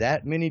had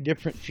that many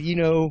different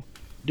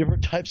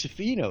different types of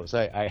phenos.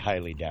 I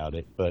highly doubt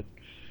it, but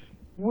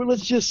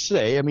let's just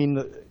say, I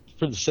mean,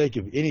 for the sake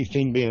of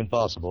anything being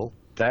possible,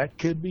 that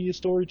could be a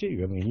story too.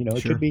 I mean,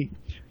 it could be.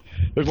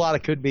 There's a lot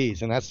of could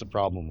be's, and that's the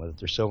problem with it.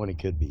 There's so many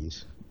could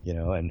be's,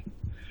 and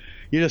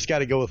you just got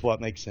to go with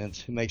what makes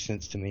sense. It makes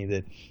sense to me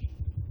that,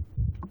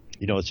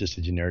 it's just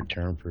a generic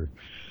term for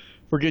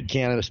good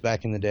cannabis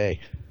back in the day,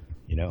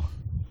 I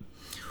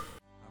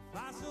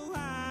fly so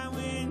high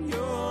when you're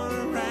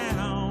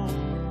around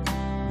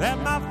that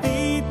my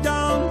feet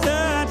don't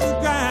touch the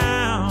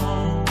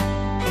ground.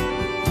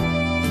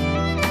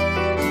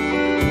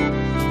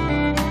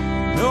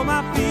 No,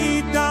 my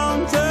feet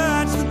don't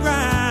touch the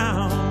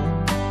ground.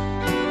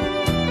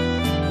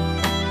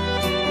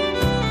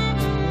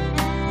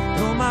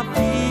 My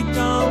feet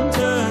don't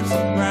touch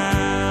the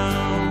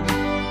ground.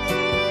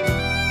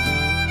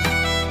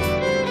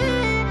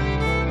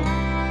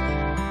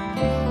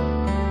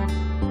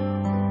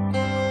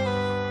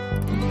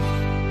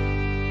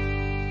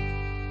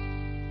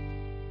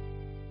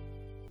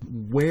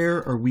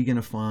 Where are we going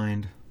to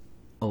find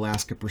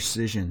Alaska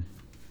Precision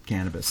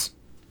cannabis?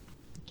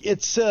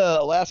 It's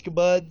Alaska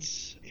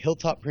Buds,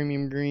 Hilltop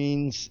Premium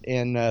Greens,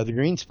 and the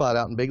Green Spot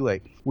out in Big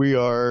Lake. We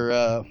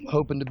are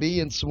hoping to be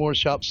in some more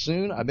shops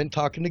soon. I've been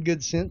talking to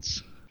Good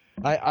Sense.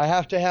 I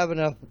have to have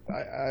enough.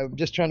 I'm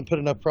just trying to put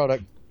enough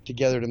product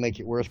together to make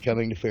it worth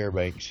coming to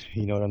Fairbanks.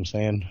 You know what I'm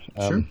saying?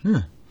 Sure.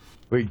 Yeah.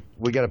 We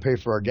got to pay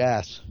for our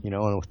gas,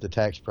 and with the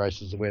tax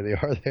prices the way they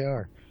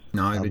are.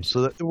 No,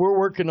 so we're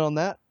working on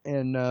that,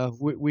 and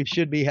we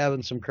should be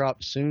having some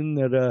crops soon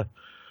that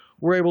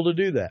we're able to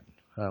do that.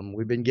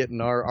 We've been getting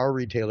our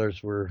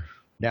retailers were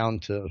down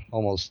to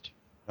almost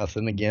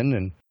nothing again,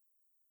 and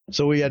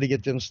so we had to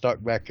get them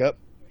stocked back up,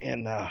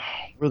 and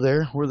we're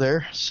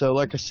there. So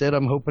like I said,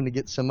 I'm hoping to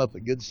get some up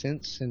at Good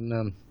Sense,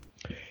 and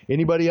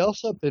anybody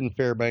else up in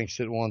Fairbanks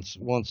that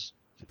wants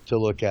to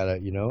look at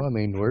it, I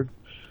mean, we're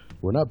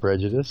not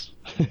prejudiced.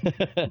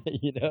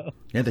 Yeah,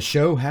 the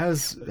show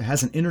has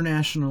an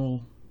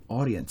international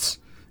audience.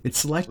 It's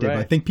selective. Right.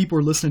 I think people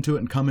are listening to it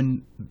and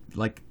coming,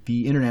 like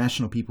the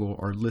international people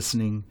are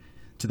listening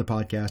to the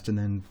podcast and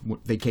then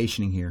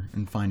vacationing here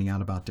and finding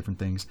out about different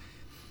things.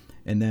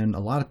 And then a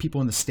lot of people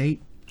in the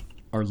state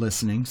are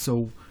listening.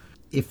 So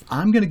if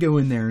I'm going to go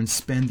in there and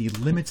spend the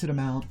limited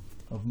amount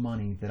of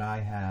money that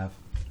I have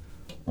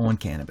on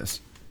cannabis,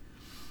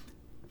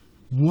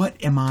 what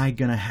am I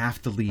going to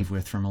have to leave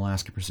with from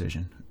Alaska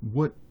Precision?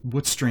 What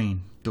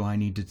strain do I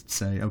need to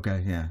say,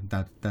 okay, yeah,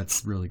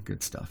 that's really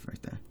good stuff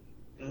right there?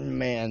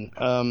 Man,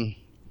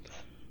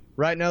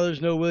 right now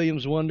there's no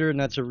Williams Wonder, and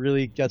that's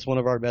one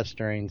of our best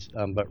strains.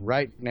 But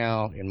right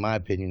now, in my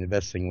opinion, the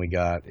best thing we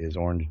got is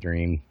Orange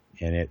Dream,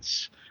 and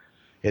it's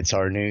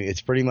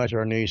pretty much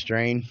our new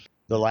strain.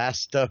 The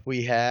last stuff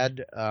we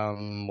had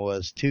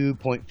was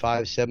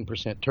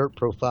 2.57% terp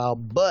profile,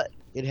 but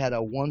it had a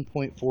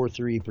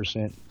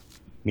 1.43%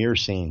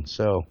 myrcene.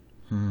 So,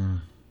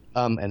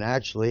 and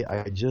actually,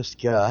 I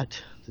just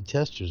got the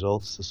test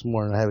results this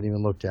morning. I haven't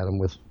even looked at them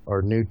with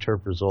our new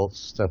terp results,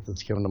 stuff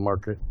that's coming to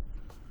market.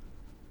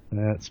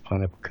 That's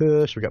Pineapple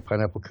Kush. We got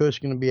Pineapple Kush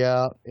going to be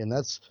out, and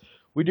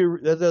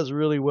that does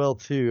really well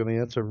too. I mean,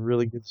 that's a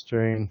really good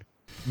strain.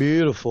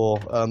 Beautiful.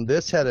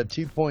 This had a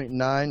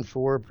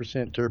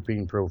 2.94%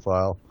 terpene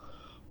profile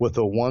with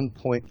a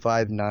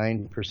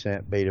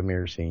 1.59% beta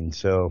myrcene.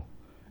 So,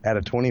 at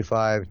a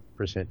 25%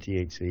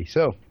 THC.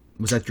 So,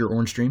 was that your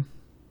Orange Dream?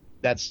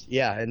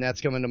 And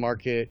that's coming to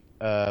market.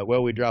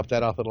 We dropped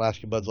that off at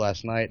Alaska Buds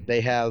last night. They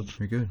have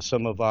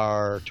some of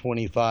our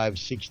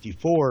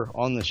 2564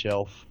 on the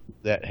shelf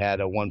that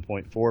had a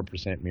 1.4%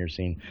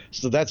 myrcene.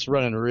 So that's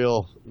running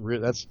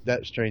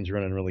that strain's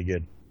running really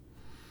good.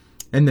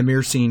 And the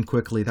myrcene,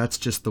 quickly, that's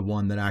just the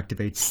one that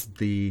activates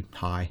the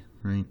high,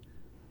 right?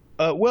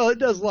 Well, it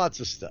does lots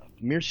of stuff.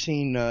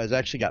 Myrcene has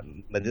actually got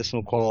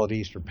medicinal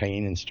qualities for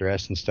pain and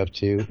stress and stuff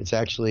too. It's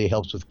actually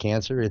helps with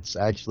cancer. It's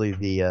actually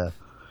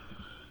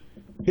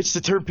it's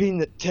the terpene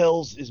that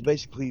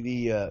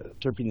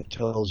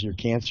tells your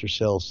cancer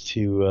cells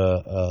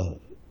to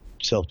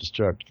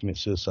self-destruct, commit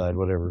suicide,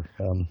 whatever.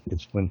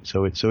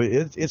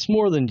 It's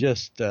more than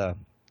just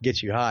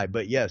gets you high,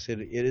 but yes, it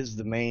is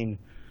the main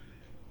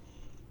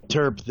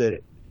terp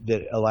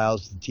that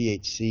allows the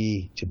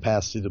THC to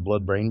pass through the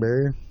blood-brain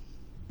barrier.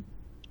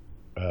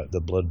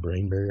 The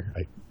blood-brain barrier.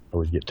 I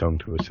always get tongue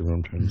twisted when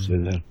I'm trying to say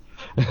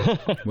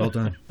that. Well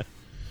done.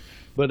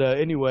 But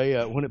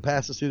anyway, when it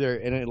passes through there,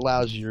 and it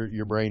allows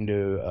your brain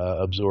to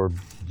absorb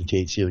the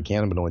THC or the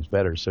cannabinoids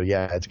better. So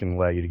yeah, it's going to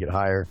allow you to get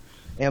higher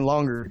and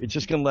longer. It's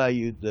just going to allow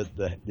you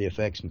the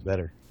effects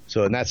better.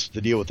 So, and that's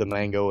the deal with the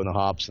mango and the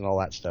hops and all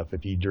that stuff.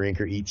 If you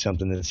drink or eat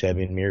something that's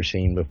heavy in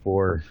myrcene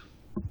before,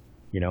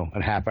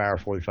 a half hour,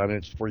 45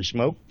 minutes before you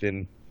smoke,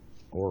 then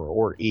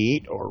or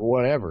eat or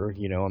whatever,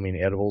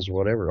 edibles or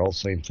whatever, all the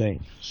same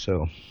thing.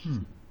 So,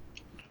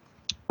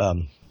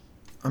 I'm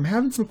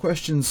having some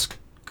questions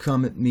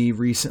come at me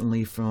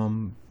recently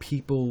from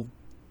people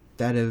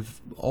that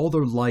have all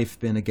their life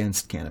been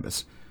against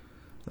cannabis.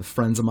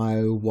 Friends of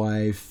my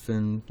wife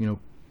and,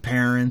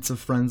 parents of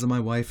friends of my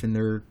wife, and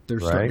they're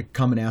starting to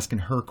come and asking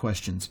her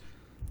questions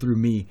through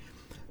me.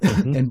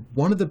 Mm-hmm. And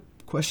one of the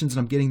questions that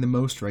I'm getting the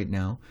most right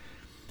now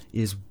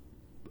is,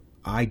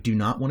 I do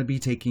not want to be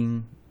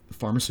taking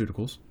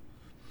pharmaceuticals.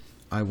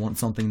 I want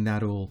something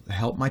that'll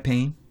help my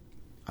pain.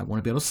 I want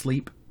to be able to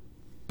sleep,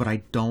 but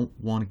I don't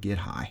want to get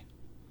high.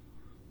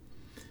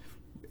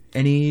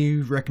 Any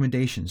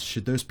recommendations?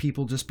 Should those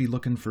people just be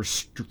looking for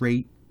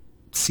straight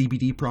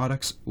CBD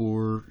products,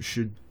 or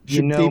should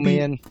they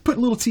be put a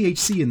little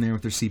THC in there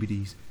with their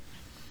CBDs?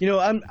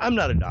 I'm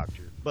not a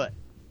doctor, but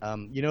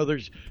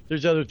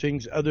there's other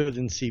things other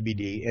than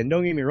CBD, and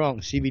don't get me wrong,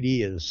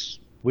 CBD is,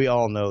 we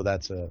all know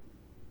it's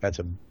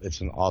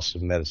an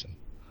awesome medicine.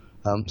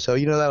 So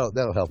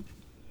that'll help.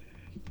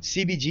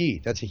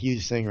 CBG, that's a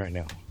huge thing right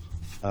now.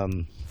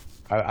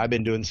 I've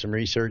been doing some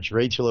research.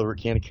 Rachel over at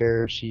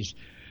CannaCare,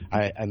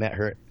 I met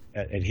her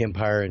at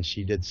Hempire, and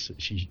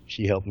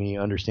she helped me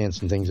understand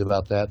some things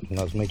about that when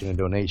I was making a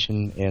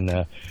donation. And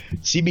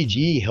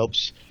CBG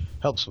helps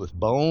with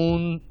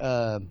bone.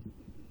 I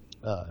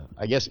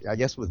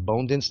guess with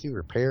bone density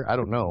repair. I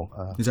don't know.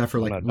 Is that for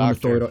like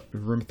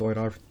rheumatoid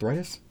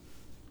arthritis?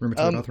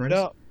 Rheumatoid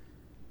arthritis?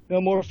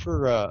 No, more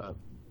for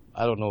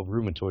I don't know if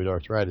rheumatoid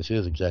arthritis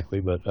is exactly,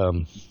 but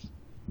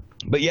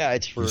yeah,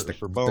 it's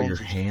for bones. Your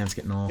hands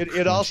getting all.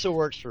 It also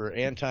works for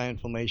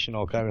anti-inflammation,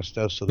 all kind of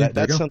stuff. So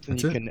that's something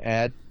you can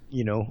add.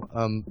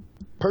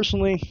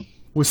 Personally,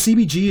 with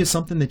CBG is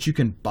something that you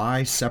can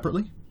buy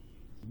separately.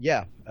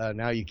 Yeah,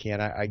 now you can.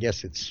 I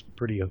guess it's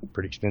pretty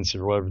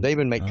expensive or whatever. They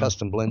even make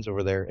custom blends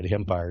over there at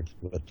Hempire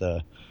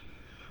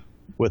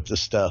with the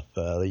stuff.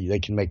 They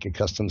can make a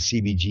custom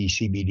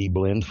CBD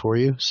blend for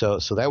you. So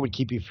that would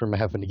keep you from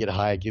having to get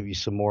high, give you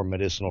some more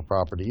medicinal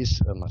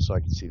properties. So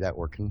I can see that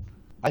working.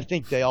 I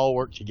think they all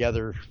work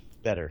together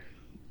better,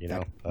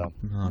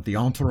 the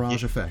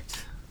entourage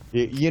effect.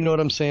 You know what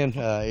I'm saying?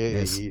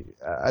 Yes.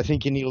 I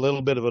think you need a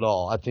little bit of it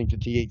all. I think the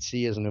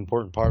THC is an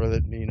important part of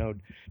it. Do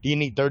you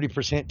need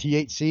 30%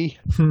 THC?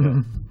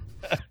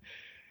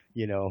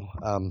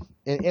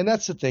 And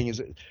that's the thing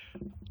is,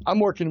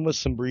 I'm working with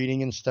some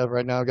breeding and stuff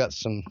right now. I've got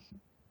some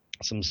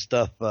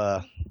stuff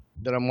that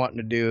I'm wanting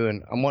to do,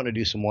 and I'm wanting to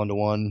do some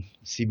 1-to-1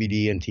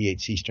 CBD and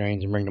THC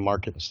strains and bring to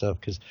market and stuff,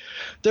 because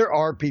there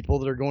are people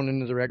that are going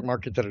into the rec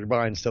market that are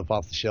buying stuff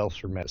off the shelves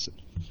for medicine.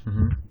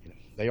 Mm-hmm.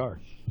 They are.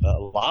 A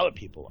lot of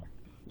people are.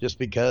 Just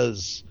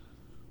because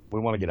we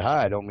want to get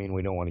high, don't mean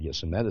we don't want to get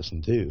some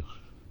medicine too.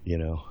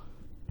 No,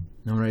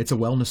 right. It's a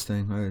wellness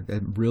thing.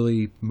 I'm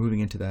really moving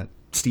into that.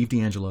 Steve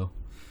D'Angelo.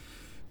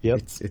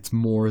 Yep. It's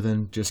more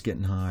than just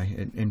getting high,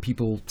 and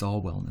people, it's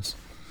all wellness.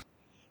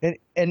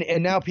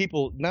 And now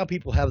people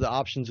have the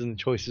options and the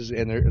choices,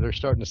 and they're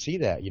starting to see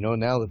that.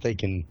 Now that they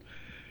can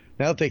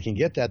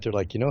get that, they're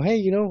like,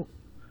 hey,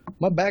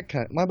 my back's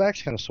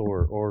kind of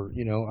sore, or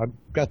I've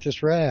got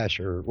this rash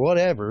or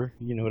whatever,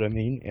 you know what I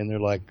mean? And they're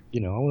like, I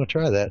want to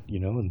try that,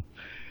 and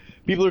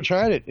people are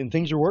trying it and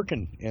things are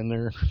working, and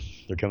they're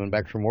coming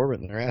back for more of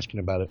it, and they're asking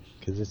about it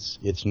because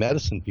it's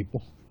medicine,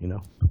 people,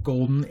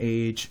 Golden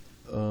age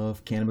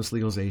of cannabis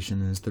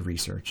legalization is the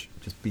research.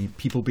 Just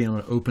people being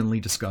able to openly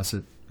discuss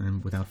it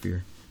and without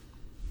fear.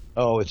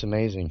 Oh, it's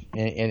amazing,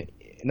 and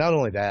not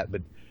only that,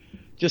 but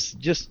just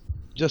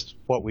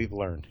what we've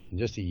learned in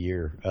just a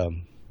year.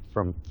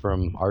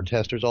 From our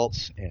test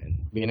results and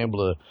being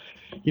able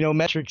to,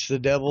 metrics the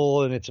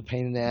devil, and it's a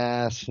pain in the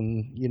ass,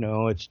 and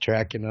it's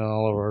tracking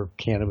all of our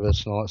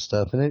cannabis and all that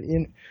stuff, and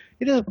it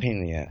is a pain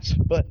in the ass,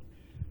 but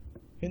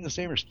in the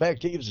same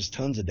respect, it gives us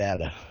tons of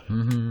data.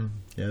 Mm-hmm.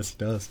 Yes, it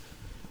does.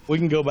 We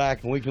can go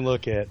back and we can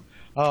look at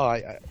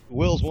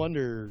Will's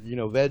Wonder,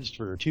 vegged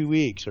for 2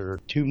 weeks or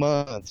 2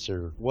 months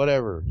or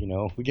whatever.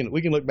 We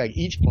can look back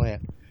each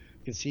plant,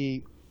 can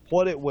see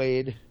what it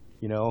weighed,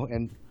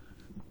 and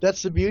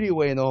that's the beauty of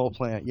weighing the whole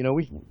plant. You know,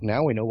 we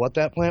know what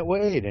that plant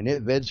weighed, and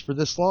it veds for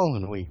this long,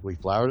 and we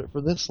flowered it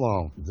for this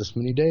long, for this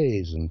many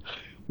days, and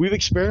we've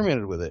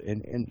experimented with it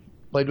and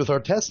played with our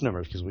test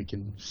numbers because we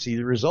can see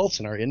the results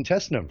in our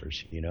in-test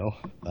numbers, you know,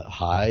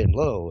 high and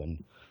low.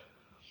 And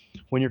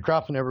when you're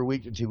cropping every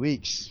week to 2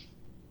 weeks,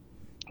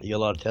 you get a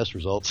lot of test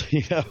results,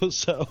 you know,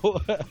 so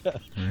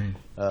Right.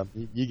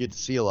 You get to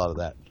see a lot of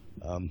that,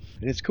 and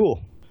it's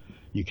cool.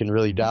 You can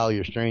really dial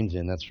your strains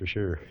in, that's for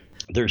sure.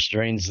 There's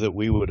strains that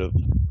we would have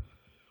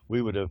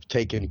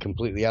taken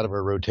completely out of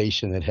our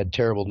rotation that had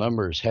terrible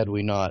numbers had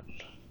we not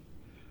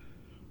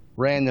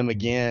ran them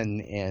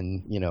again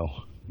and, you know,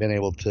 been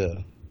able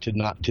to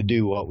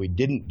do what we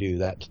didn't do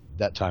that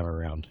time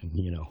around, and,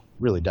 you know,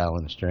 really dial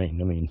in the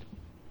strain. I mean,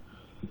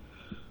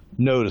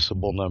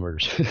 noticeable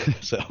numbers.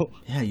 So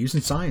Yeah, using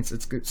science.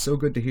 It's good. So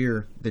good to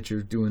hear that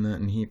you're doing that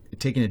and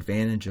taking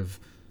advantage of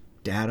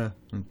data.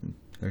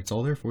 It's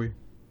all there for you.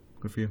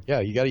 Good for you. yeah,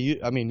 you got to use.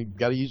 I mean, you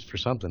got to use it for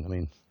something. I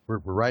mean, we're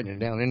writing it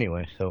down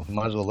anyway, so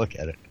might as well look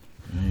at it.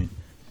 Right.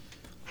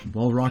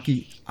 Well,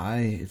 Rocky,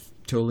 I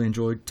totally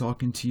enjoyed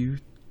talking to you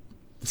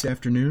this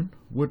afternoon.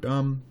 What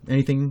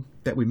anything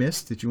that we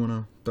missed that you want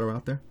to throw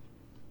out there?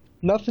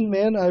 Nothing,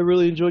 man. I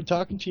really enjoyed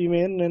talking to you,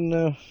 man,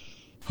 and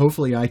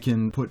Hopefully, I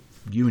can put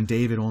you and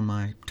David on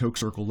my Toke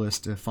Circle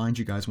list to find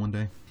you guys one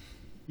day.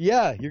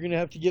 yeah, you're gonna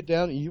have to get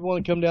down. You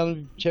want to come down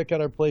and check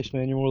out our place,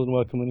 man? You're more than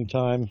welcome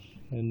anytime,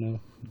 and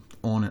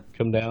On it.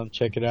 come down,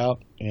 check it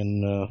out,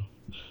 and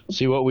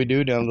see what we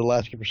do down at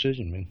Alaska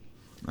Precision, man.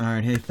 All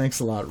right. Hey, thanks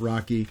a lot,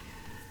 Rocky.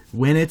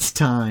 When it's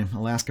time,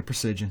 Alaska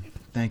Precision.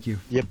 Thank you.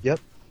 Yep.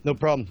 No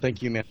problem.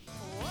 Thank you, man.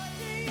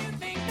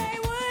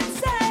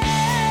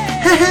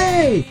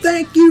 Hey!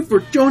 Thank you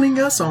for joining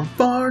us on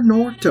Far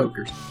North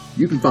Tokers.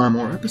 You can find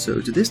more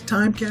episodes of this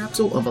time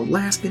capsule of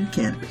Alaskan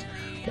cannabis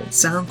on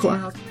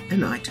SoundCloud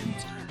and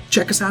iTunes.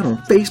 Check us out on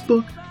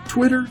Facebook,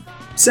 Twitter.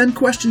 Send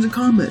questions and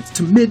comments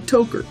to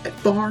midtoker at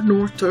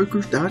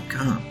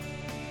farnorthtokers.com.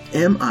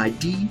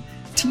 MIDTOKER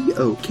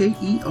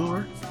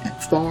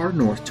at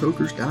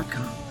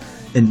farnorthtokers.com.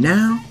 And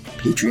now,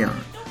 Patreon.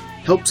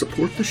 Help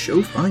support the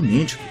show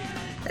financially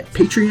at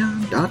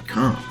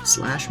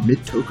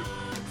patreon.com/midtoker.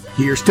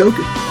 Here's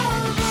Token.